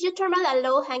question: is geothermal a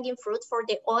low-hanging fruit for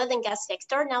the oil and gas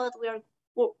sector? Now that we're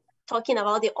talking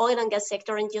about the oil and gas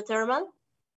sector and geothermal,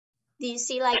 do you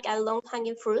see like a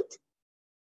low-hanging fruit?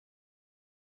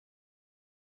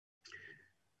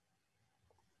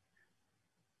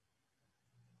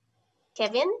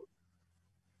 Kevin?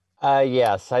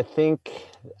 Yes, I think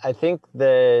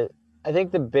the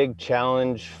big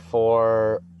challenge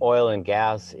for oil and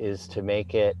gas is to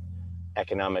make it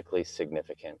economically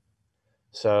significant.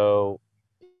 So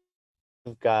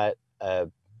you've got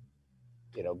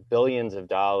billions of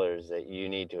dollars that you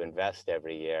need to invest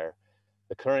every year.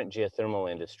 The current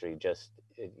geothermal industry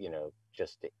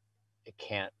it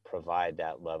can't provide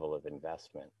that level of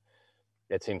investment,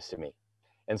 it seems to me.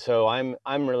 And so I'm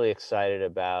really excited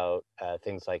about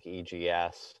things like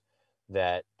EGS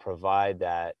that provide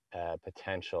that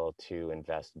potential to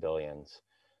invest billions,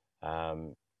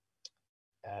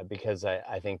 because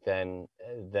I think then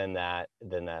that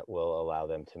will allow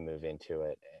them to move into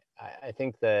it. I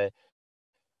think that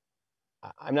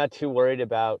I'm not too worried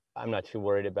about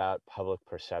public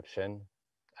perception.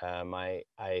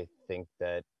 I think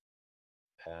that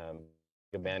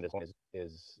demand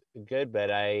is good, but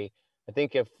I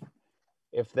think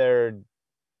if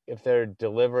they're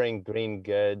delivering green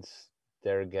goods,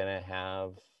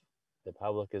 the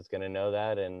public is gonna know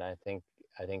that, and I think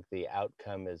the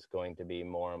outcome is going to be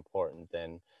more important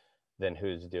than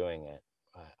who's doing it.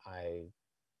 I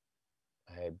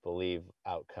believe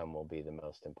outcome will be the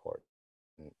most important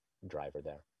driver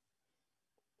there.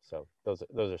 So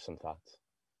those are some thoughts.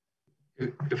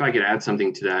 If I could add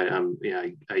something to that,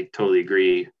 I totally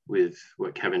agree with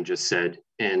what Kevin just said,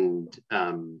 and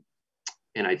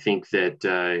I think that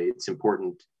it's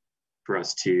important for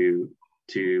us to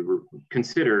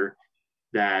consider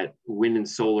that wind and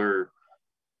solar,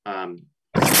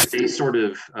 they sort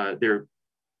of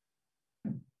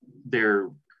they're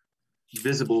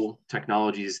visible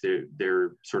technologies.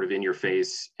 They're sort of in your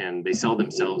face, and they sell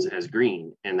themselves as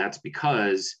green, and that's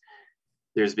because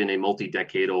there's been a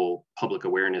multi-decadal public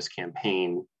awareness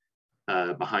campaign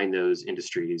behind those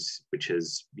industries, which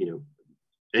has,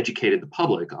 educated the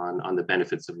public on the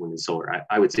benefits of wind and solar.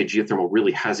 I would say geothermal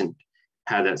really hasn't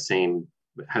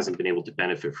been able to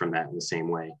benefit from that in the same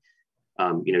way.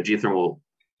 Geothermal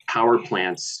power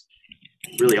plants,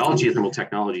 really all geothermal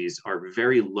technologies are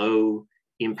very low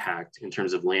impact in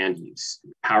terms of land use.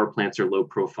 Power plants are low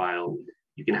profile.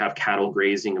 You can have cattle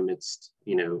grazing amidst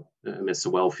a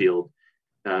well field.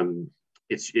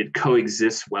 It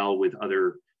coexists well with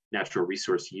other natural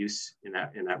resource use in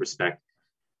that respect.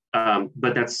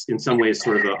 But that's in some ways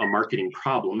sort of a marketing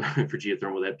problem for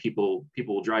geothermal, that people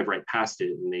will drive right past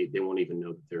it and they won't even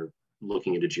know that they're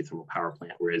looking at a geothermal power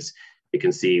plant, whereas they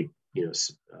can see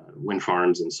wind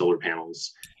farms and solar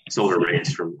panels, solar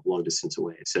arrays from a long distance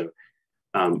away. So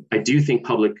I do think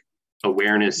public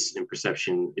awareness and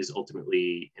perception is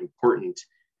ultimately important,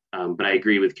 but I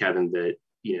agree with Kevin that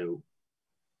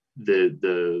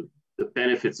the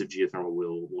benefits of geothermal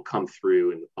will come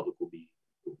through, and the public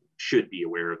should be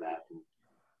aware of that,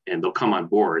 and they'll come on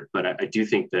board. But I do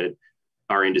think that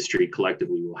our industry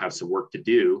collectively will have some work to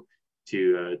do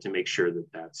to make sure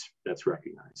that that's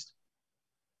recognized.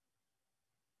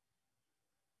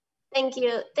 Thank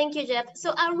you, Jeff.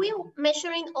 So are we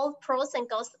measuring all pros and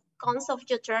cons of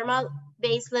geothermal: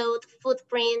 baseload,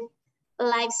 footprint,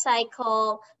 life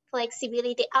cycle,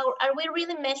 flexibility? Are we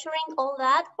really measuring all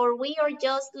that, or we are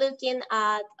just looking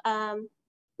at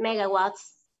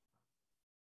megawatts?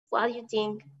 What do you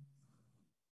think?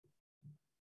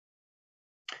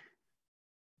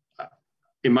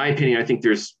 In my opinion, I think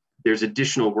there's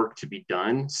additional work to be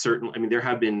done. Certainly, I mean, there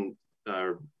have been,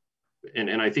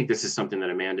 and I think this is something that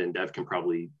Amanda and Dev can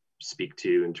probably speak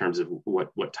to in terms of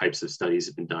what types of studies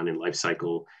have been done in life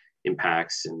cycle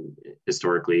impacts, and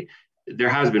historically there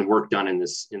has been work done in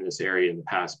this area in the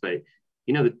past. But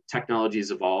you know, the technology has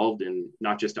evolved, and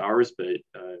not just ours, but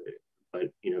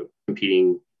you know,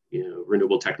 competing, you know,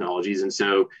 renewable technologies. And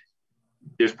so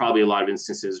there's probably a lot of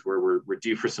instances where we're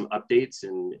due for some updates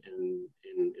and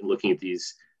looking at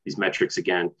these metrics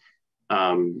again.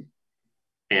 And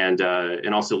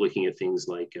also looking at things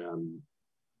like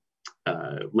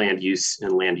land use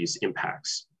and land use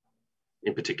impacts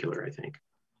in particular, I think.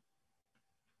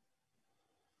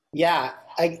 Yeah,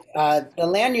 the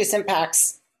land use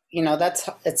impacts, you know,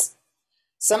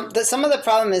 some of the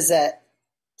problem is that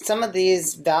some of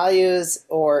these values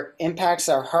or impacts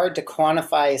are hard to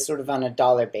quantify sort of on a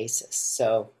dollar basis.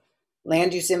 So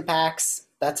land use impacts,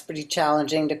 that's pretty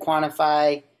challenging to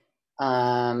quantify.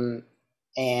 And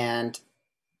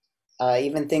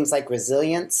even things like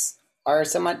resilience are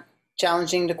somewhat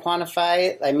challenging to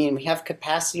quantify. I mean, we have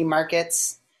capacity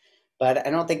markets, but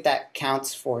I don't think that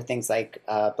counts for things like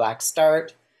black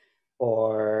start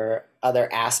or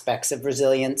other aspects of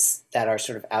resilience that are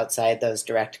sort of outside those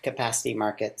direct capacity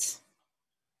markets.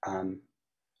 And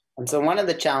so one of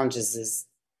the challenges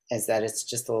is that it's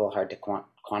just a little hard to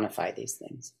quantify these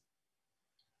things.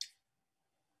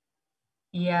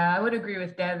 Yeah, I would agree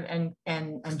with Deb and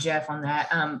Jeff on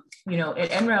that. You know, at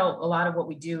NREL, a lot of what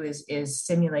we do is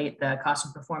simulate the cost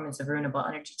and performance of renewable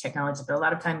energy technology, but a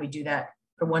lot of time we do that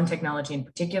for one technology in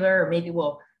particular, or maybe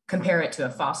we'll compare it to a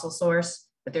fossil source,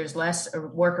 but there's less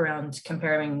work around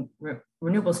comparing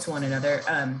renewables to one another.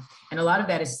 And a lot of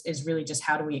that is really just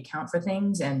how do we account for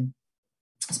things, and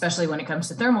especially when it comes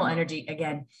to thermal energy,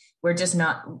 again, we're just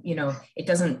not, you know, it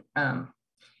doesn't,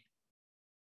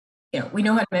 you know, we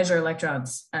know how to measure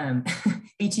electrons.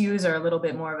 BTUs are a little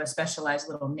bit more of a specialized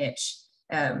little niche.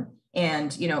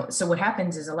 And, you know, so what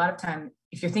happens is a lot of time,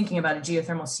 if you're thinking about a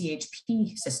geothermal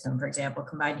CHP system, for example,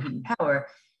 combined heat and power,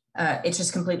 it's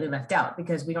just completely left out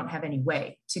because we don't have any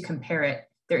way to compare it.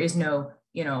 There is no,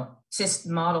 you know,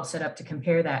 model set up to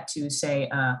compare that to, say,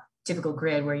 a typical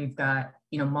grid where you've got,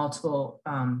 you know, multiple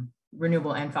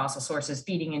renewable and fossil sources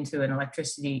feeding into an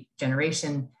electricity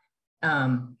generation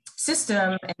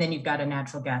system, and then you've got a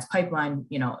natural gas pipeline.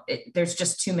 You know, there's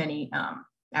just too many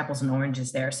apples and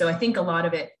oranges there. So I think a lot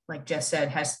of it, like Jess said,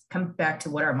 has come back to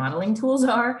what our modeling tools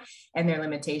are and their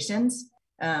limitations.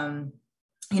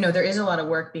 You know, there is a lot of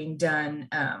work being done,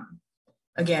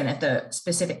 again, at the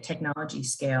specific technology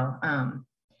scale.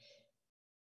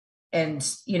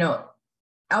 And, you know,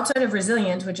 outside of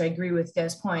resilient, which I agree with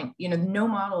Dev's point, you know, no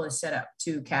model is set up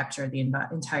to capture the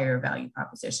entire value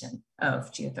proposition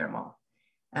of geothermal.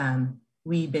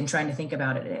 We've been trying to think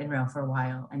about it at NREL for a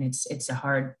while, and it's a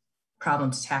hard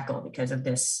problem to tackle because of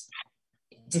this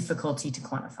difficulty to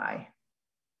quantify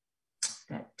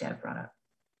that Dev brought up.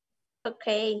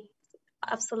 Okay,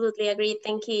 absolutely agree.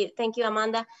 Thank you,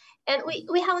 Amanda. And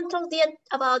we haven't talked yet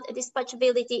about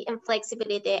dispatchability and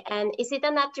flexibility. And is it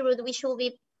an attribute we should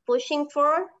be pushing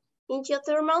for in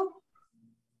geothermal?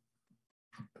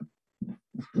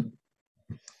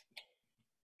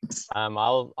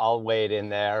 I'll wade in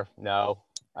there. No,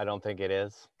 I don't think it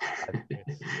is.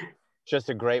 It's just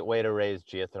a great way to raise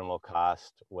geothermal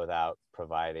cost without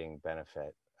providing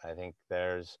benefit. I think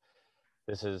this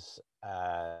is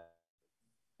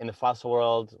in the fossil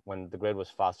world, when the grid was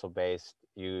fossil based,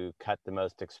 you cut the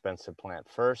most expensive plant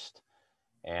first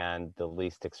and the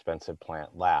least expensive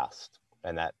plant last.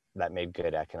 And that made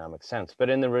good economic sense. But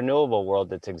in the renewable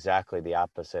world, it's exactly the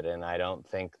opposite. And I don't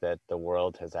think that the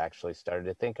world has actually started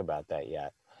to think about that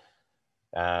yet.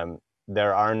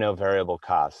 There are no variable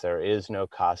costs. There is no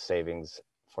cost savings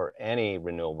for any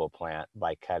renewable plant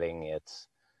by cutting its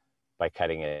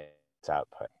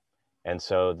output. And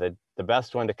so the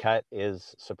best one to cut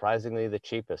is surprisingly the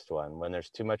cheapest one. When there's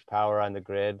too much power on the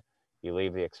grid, you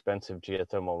leave the expensive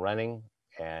geothermal running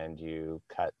and you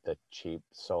cut the cheap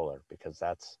solar, because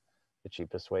that's the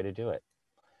cheapest way to do it.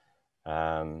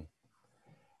 I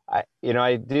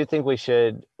do think we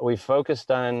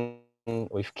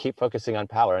keep focusing on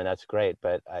power, and that's great,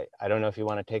 but I don't know if you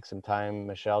want to take some time,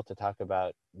 Michelle, to talk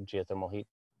about geothermal heat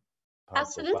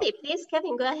pumps. Absolutely, please,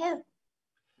 Kevin, go ahead.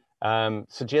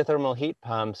 So geothermal heat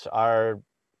pumps are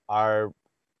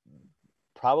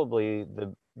probably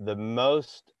the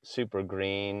most super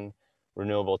green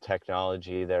renewable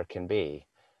technology there can be.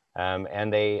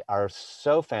 And they are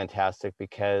so fantastic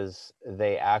because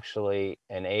they actually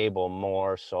enable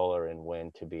more solar and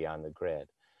wind to be on the grid.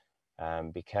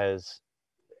 And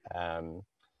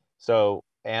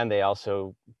they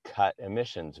also cut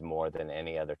emissions more than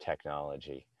any other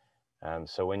technology.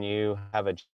 So when you have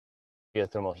a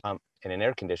geothermal pump in an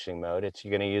air conditioning mode,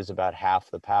 you're going to use about half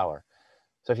the power.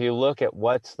 So if you look at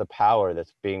what's the power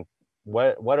that's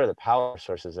what are the power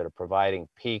sources that are providing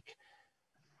peak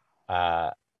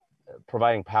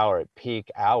providing power at peak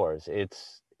hours,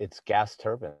 it's gas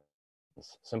turbines,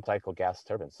 simple cycle gas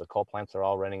turbines. The coal plants are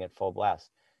all running at full blast.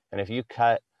 And if you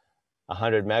cut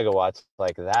 100 megawatts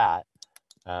like that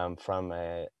from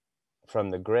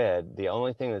the grid, the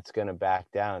only thing that's going to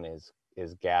back down is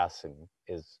gas and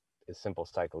is simple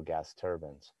cycle gas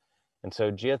turbines. And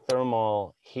so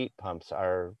geothermal heat pumps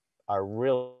are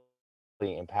really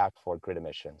impactful for grid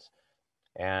emissions.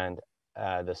 And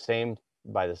the same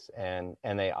by this, and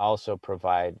they also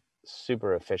provide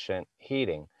super efficient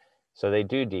heating. So they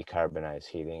do decarbonize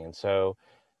heating. And so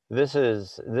this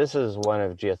is one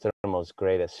of geothermal's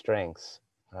greatest strengths.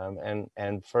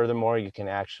 And furthermore, you can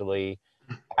actually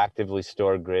actively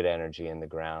store grid energy in the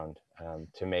ground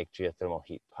to make geothermal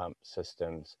heat pump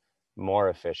systems more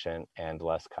efficient and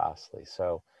less costly.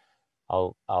 So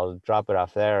I'll drop it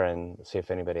off there and see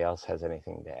if anybody else has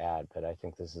anything to add, but I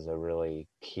think this is a really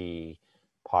key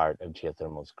part of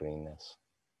geothermal's greenness.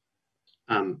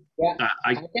 Sorry,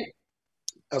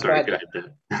 go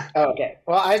ahead. Oh, okay.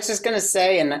 Well, I was just going to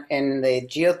say in the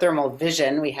geothermal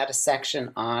vision, we had a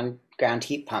section on ground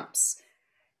heat pumps.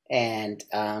 And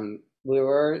we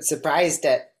were surprised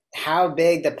at how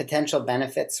big the potential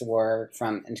benefits were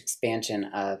from an expansion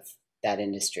of that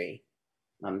industry.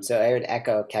 So I would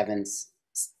echo Kevin's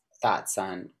thoughts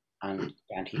on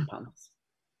ground heat pumps.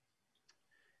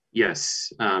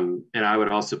 Yes, and I would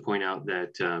also point out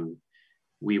that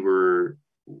we were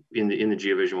in the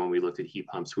GeoVision when we looked at heat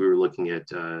pumps, we were looking at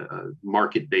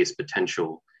market-based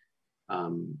potential,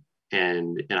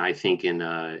 and I think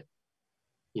in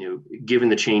given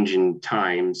the change in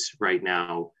times right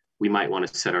now, we might want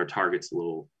to set our targets a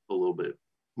little bit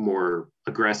more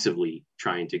aggressively,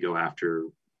 trying to go after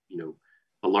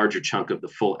a larger chunk of the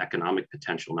full economic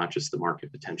potential, not just the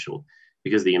market potential,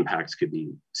 because the impacts could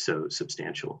be so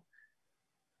substantial.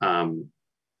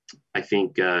 I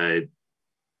think, Kevin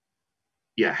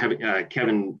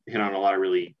hit on a lot of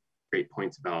really great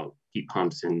points about heat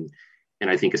pumps, and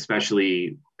I think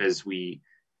especially as we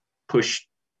push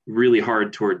really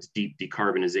hard towards deep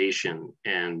decarbonization,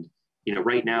 and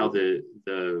right now the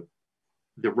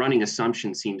running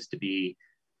assumption seems to be,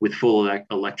 with full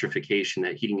electrification,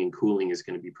 that heating and cooling is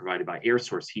going to be provided by air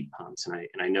source heat pumps. And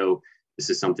I know this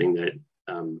is something that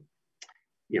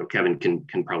Kevin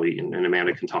can probably, and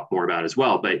Amanda can talk more about as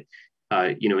well. But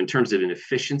in terms of an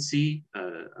efficiency,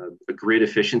 a grid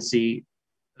efficiency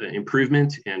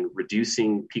improvement, and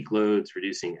reducing peak loads,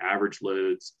 reducing average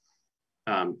loads,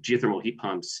 geothermal heat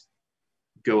pumps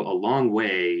go a long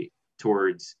way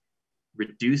towards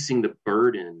reducing the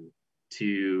burden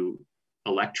to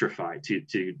electrify,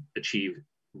 to achieve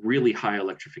really high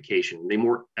electrification. They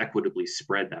more equitably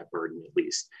spread that burden, at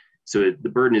least. So the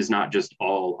burden is not just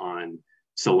all on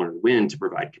solar and wind to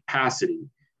provide capacity,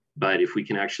 but if we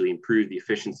can actually improve the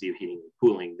efficiency of heating and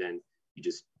cooling, then you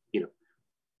just,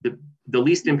 the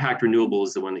least impact renewable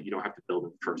is the one that you don't have to build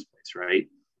in the first place, right?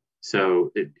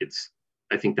 So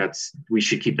I think we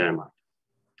should keep that in mind.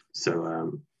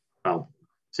 So I'll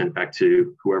send it back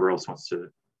to whoever else wants to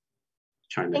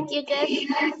chime in. Thank you,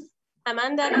 Jeff.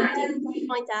 Amanda, did you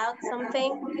point out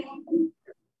something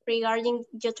regarding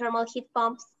geothermal heat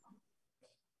pumps?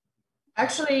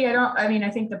 Actually, I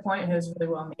think the point was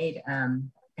really well made.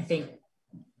 I think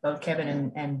both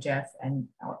Kevin and Jeff, and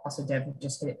also Deb,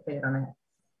 just hit it on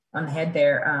the head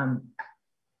there.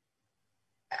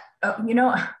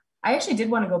 I actually did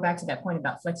want to go back to that point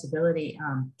about flexibility,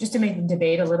 just to make the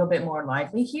debate a little bit more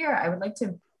lively here. I would like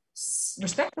to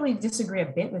respectfully disagree a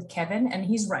bit with Kevin, and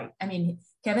he's right. I mean,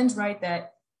 Kevin's right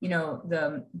that,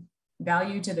 the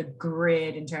value to the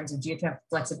grid in terms of geothermal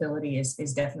flexibility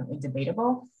is definitely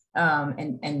debatable.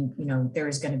 And there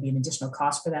is going to be an additional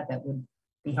cost for that would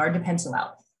be hard to pencil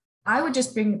out. I would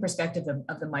just bring the perspective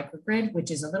of the microgrid, which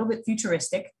is a little bit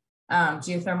futuristic.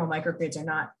 Geothermal microgrids are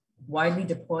not widely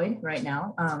deployed right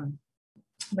now,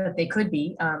 but they could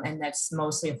be, and that's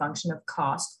mostly a function of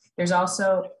cost. There's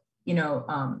also,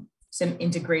 some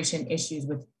integration issues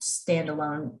with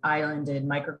standalone islanded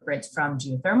microgrids from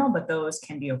geothermal, but those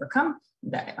can be overcome,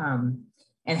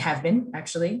 and have been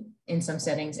actually in some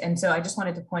settings. And so I just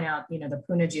wanted to point out, the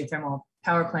Puna geothermal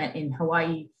power plant in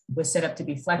Hawaii was set up to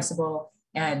be flexible,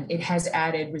 and it has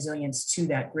added resilience to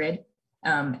that grid.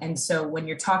 And so when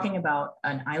you're talking about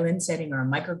an island setting or a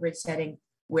microgrid setting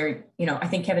where, I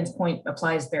think Kevin's point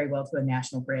applies very well to a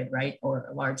national grid, right? Or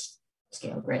a large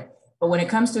scale grid. But when it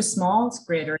comes to a small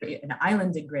grid or an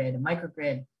islanded grid, a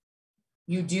microgrid,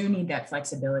 you do need that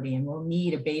flexibility, and we'll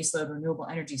need a baseload renewable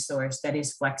energy source that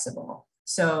is flexible.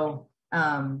 So,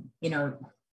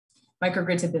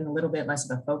 Microgrids have been a little bit less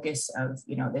of a focus of,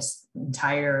 this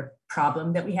entire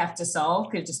problem that we have to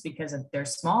solve just because they're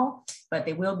small, but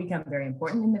they will become very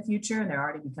important in the future, and they're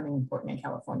already becoming important in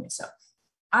California. So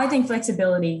I think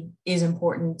flexibility is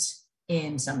important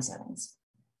in some settings.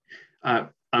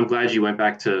 I'm glad you went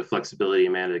back to flexibility,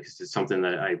 Amanda, because it's something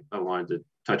that I wanted to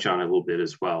touch on a little bit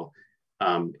as well.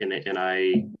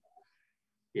 Maybe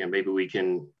we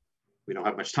don't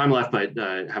have much time left, but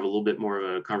have a little bit more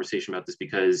of a conversation about this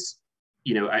because,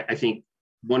 I think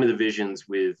one of the visions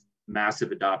with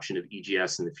massive adoption of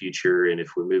EGS in the future, and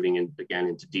if we're moving again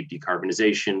into deep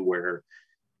decarbonization, where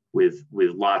with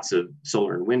lots of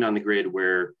solar and wind on the grid,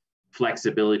 where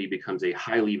flexibility becomes a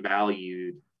highly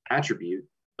valued attribute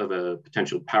of a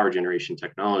potential power generation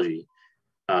technology.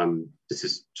 This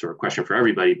is sort of a question for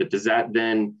everybody, but does that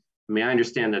then, I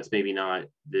understand that's maybe not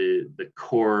the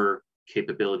core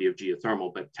capability of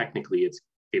geothermal, but technically it's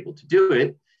able to do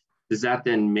it. Does that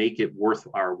then make it worth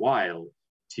our while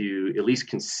to at least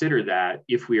consider that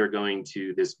if we are going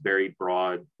to this very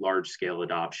broad, large scale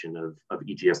adoption of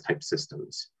EGS type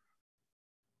systems?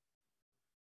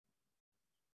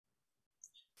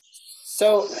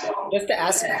 So just to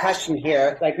ask a question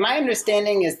here, like my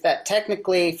understanding is that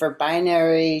technically for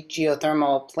binary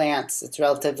geothermal plants, it's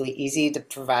relatively easy to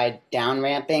provide down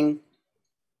ramping.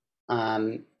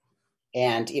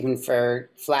 And even for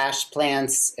flash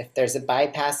plants, if there's a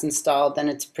bypass installed, then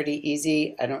it's pretty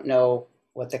easy. I don't know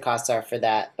what the costs are for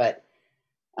that, but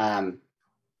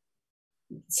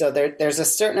so there's a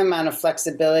certain amount of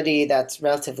flexibility that's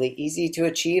relatively easy to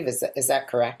achieve. Is that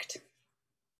correct?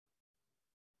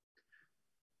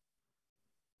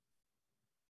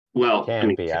 Well,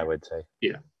 I would say.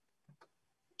 Yeah.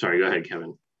 Sorry, go ahead,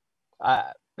 Kevin.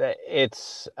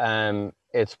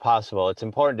 It's possible. It's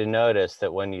important to notice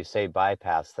that when you say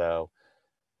bypass, though,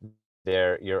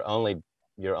 you're only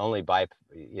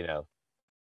the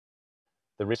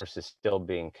resource is still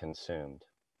being consumed.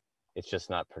 It's just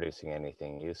not producing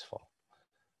anything useful.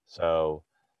 So,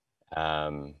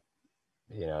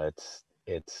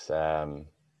 it's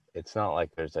not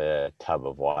like there's a tub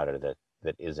of water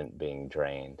that isn't being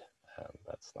drained.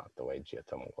 That's not the way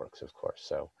geothermal works, of course.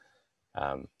 So,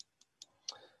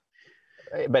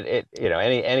 but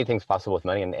anything's possible with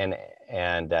money, and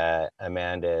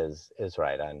Amanda is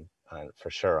right on for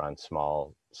sure on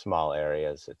small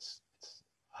areas. It's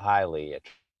highly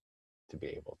to be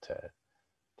able to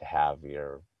have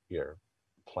your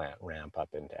plant ramp up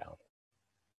and down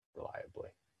reliably.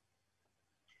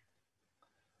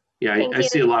 Yeah, I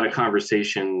see a lot of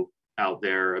conversation out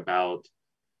there about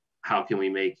how can we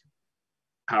make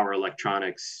power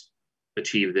electronics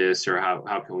achieve this, or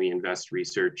how can we invest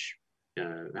research,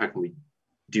 how can we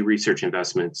do research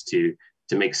investments to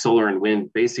make solar and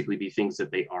wind basically be things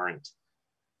that they aren't,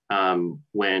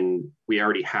 when we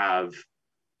already have,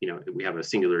 we have a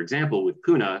singular example with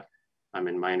Puna.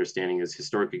 My understanding is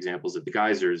historic examples of the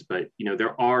geysers, but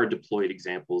there are deployed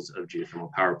examples of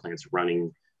geothermal power plants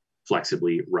running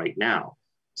flexibly right now.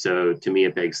 So to me,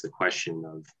 it begs the question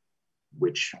of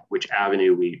which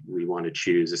avenue we want to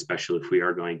choose, especially if we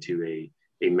are going to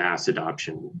a mass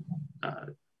adoption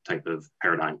type of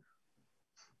paradigm.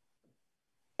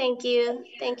 Thank you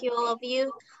all of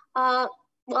you.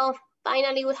 Well,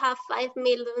 finally we have 5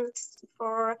 minutes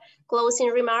for closing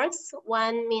remarks,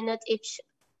 1 minute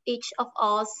each of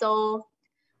us. So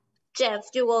Jeff,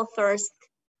 you go first.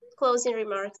 Closing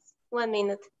remarks, 1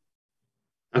 minute.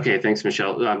 Okay, thanks,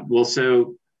 Michelle. Well,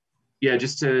 so yeah,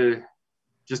 just to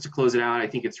close it out, I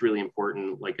think it's really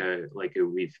important, like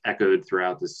we've echoed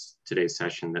throughout today's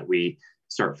session, that we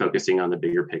start focusing on the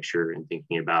bigger picture and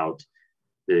thinking about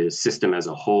the system as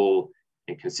a whole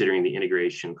and considering the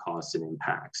integration costs and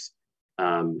impacts.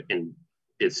 And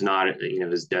it's not,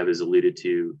 as Deb has alluded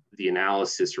to, the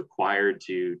analysis required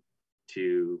to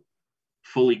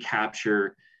fully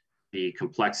capture the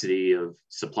complexity of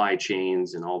supply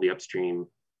chains and all the upstream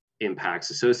impacts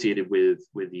associated with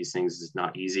these things is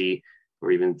not easy,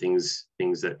 or even things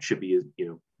that should be,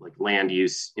 like land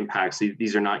use impacts.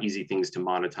 These are not easy things to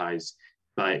monetize,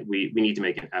 but we need to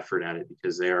make an effort at it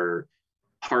because they are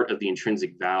part of the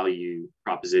intrinsic value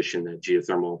proposition that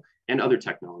geothermal and other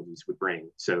technologies would bring.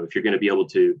 So if you're going to be able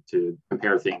to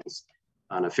compare things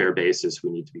on a fair basis,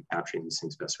 we need to be capturing these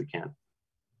things best we can.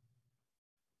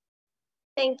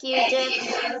 Thank you,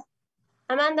 Jeff.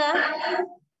 Amanda,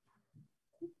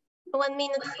 1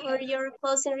 minute for your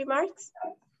closing remarks.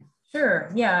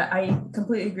 Sure. Yeah, I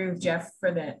completely agree with Jeff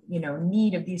for the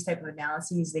need of these type of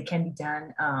analyses. They can be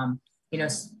done.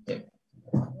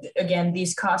 Again,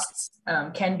 these costs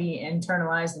can be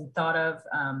internalized and thought of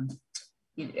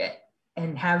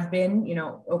and have been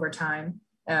over time.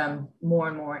 more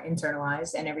and more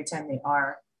internalized, and every time they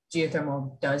are,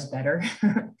 geothermal does better.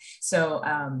 So,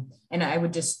 and I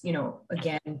would just,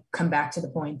 again, come back to the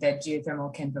point that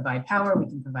geothermal can provide power, we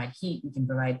can provide heat, we can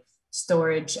provide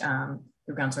storage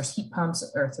through ground source heat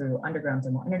pumps or through underground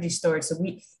thermal energy storage. So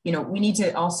we need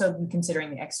to also be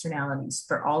considering the externalities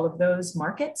for all of those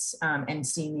markets and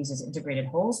seeing these as integrated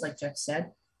wholes, like Jeff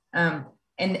said. And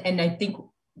I think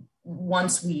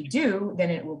once we do, then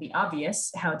it will be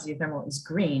obvious how geothermal is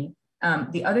green.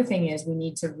 The other thing is we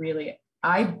need to really,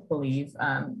 I believe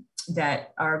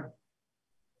that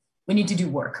we need to do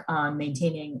work on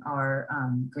maintaining our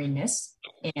greenness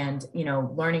and,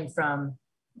 learning from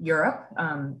Europe,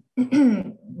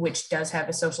 which does have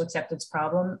a social acceptance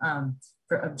problem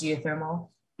of geothermal,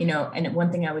 and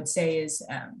one thing I would say is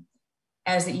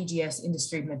as the EGS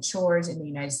industry matures in the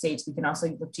United States, we can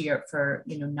also look to Europe for,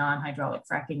 non-hydraulic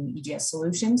fracking EGS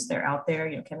solutions. They're out there,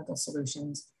 chemical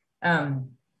solutions.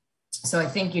 So I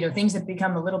think, things that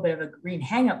become a little bit of a green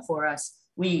hangup for us,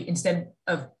 we, instead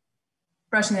of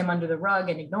brushing them under the rug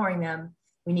and ignoring them,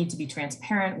 we need to be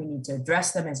transparent. We need to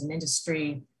address them as an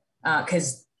industry,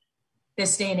 because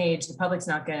this day and age, the public's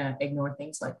not going to ignore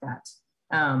things like that.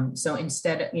 So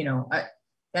instead,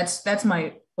 that's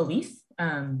my belief,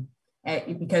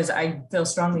 because I feel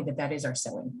strongly that that is our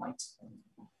selling point.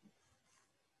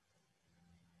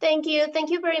 Thank you.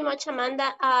 Thank you very much,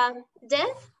 Amanda.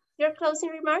 Dev, your closing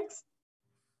remarks?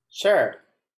 Sure.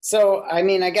 So,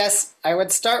 I guess I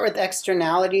would start with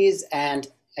externalities, and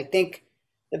I think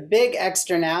the big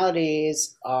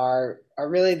externalities are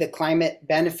really the climate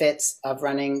benefits of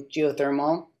running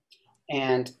geothermal.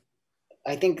 And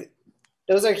I think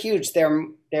those are huge.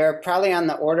 They're probably on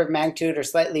the order of magnitude or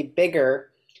slightly bigger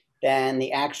than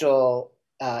the actual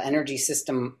energy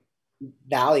system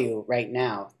value right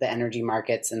now, the energy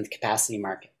markets and the capacity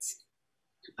markets.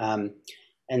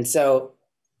 And so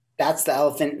that's the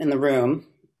elephant in the room.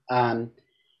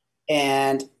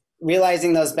 And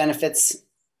realizing those benefits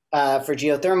for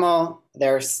geothermal,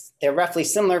 they're roughly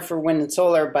similar for wind and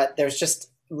solar, but there's just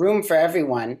room for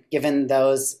everyone, given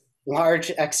those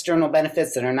large external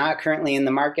benefits that are not currently in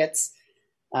the markets.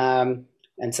 And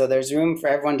so there's room for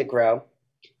everyone to grow.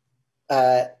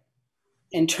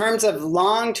 In terms of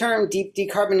long-term deep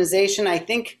decarbonization, I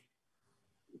think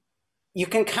you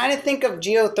can kind of think of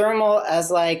geothermal as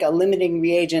like a limiting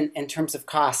reagent in terms of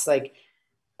costs. Like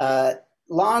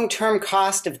long-term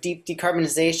cost of deep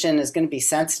decarbonization is going to be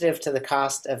sensitive to the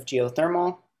cost of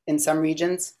geothermal in some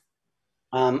regions,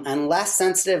 and less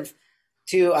sensitive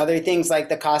to other things like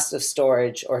the cost of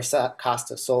storage or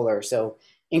cost of solar. So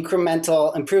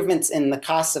incremental improvements in the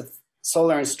cost of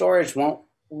solar and storage won't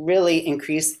really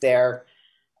increase their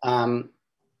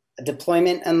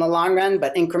deployment in the long run,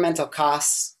 but incremental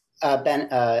costs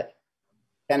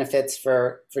benefits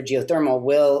for geothermal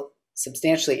will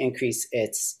substantially increase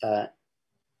its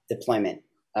deployment,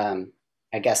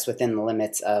 I guess within the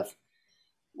limits of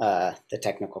the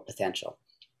technical potential.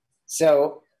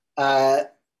 So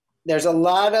there's a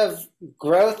lot of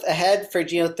growth ahead for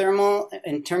geothermal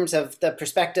in terms of the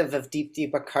perspective of deep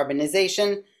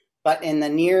decarbonization, but in the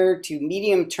near to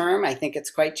medium term, I think it's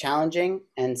quite challenging.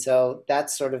 And so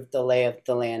that's sort of the lay of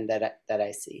the land that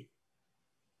I see.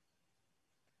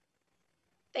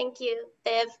 Thank you,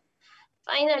 Dev.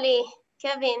 Finally,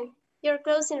 Kevin, your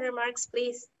closing remarks,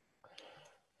 please.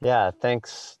 Yeah,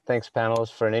 thanks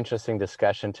panelists for an interesting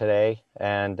discussion today.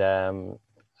 And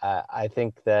I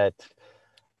think that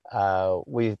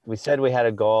we said we had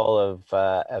a goal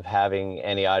of having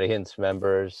any audience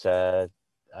members try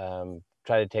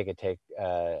to take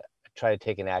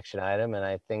an action item. And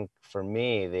I think for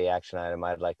me, the action item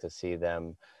I'd like to see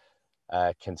them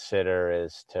consider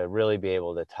is to really be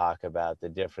able to talk about the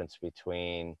difference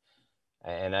between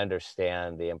and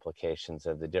understand the implications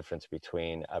of the difference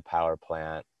between a power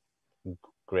plant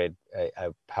a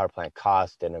power plant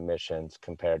cost and emissions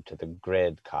compared to the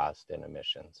grid cost and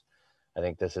emissions. I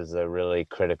think this is a really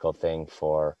critical thing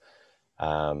for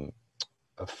geothermal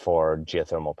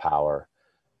power.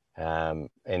 In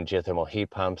geothermal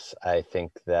heat pumps, I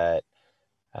think that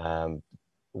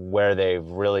where they've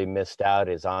really missed out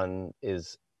is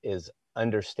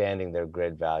understanding their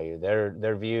grid value.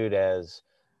 They're viewed as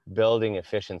building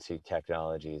efficiency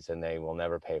technologies, and they will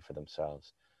never pay for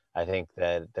themselves. I think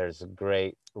that there's a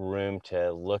great room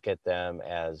to look at them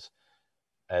as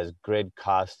grid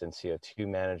cost and CO2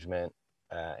 management,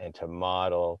 and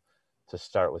to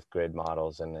start with grid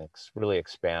models and really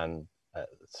expand,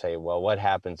 say, well, what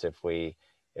happens if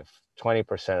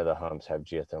 20% of the homes have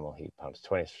geothermal heat pumps,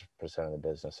 20% of the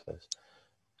businesses,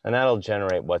 and that'll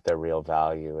generate what their real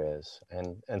value is.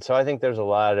 And so I think there's a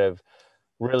lot of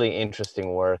really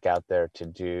interesting work out there to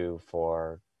do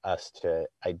for us to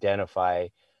identify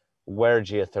where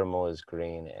geothermal is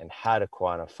green and how to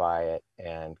quantify it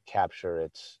and capture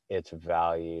its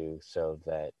value so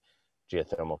that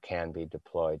geothermal can be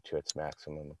deployed to its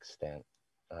maximum extent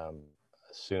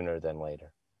sooner than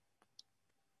later.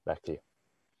 Back to you.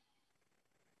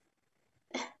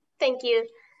 Thank you.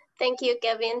 Thank you,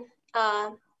 Kevin.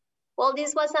 Well,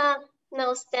 this was an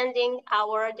outstanding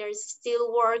hour. There's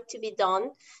still work to be done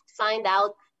to find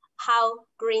out how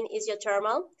green is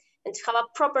geothermal and to have a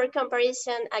proper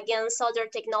comparison against other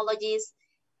technologies.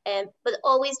 But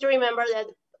always remember that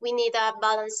we need a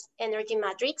balanced energy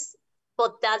matrix,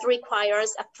 but that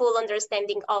requires a full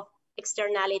understanding of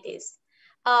externalities.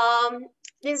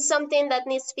 This is something that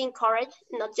needs to be encouraged,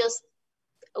 not just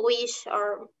wish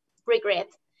or regret.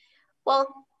 Well,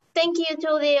 thank you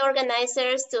to the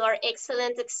organizers, to our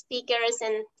excellent speakers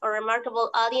and our remarkable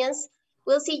audience.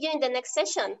 We'll see you in the next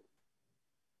session.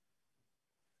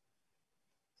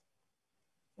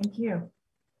 Thank you.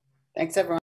 Thanks,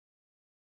 everyone.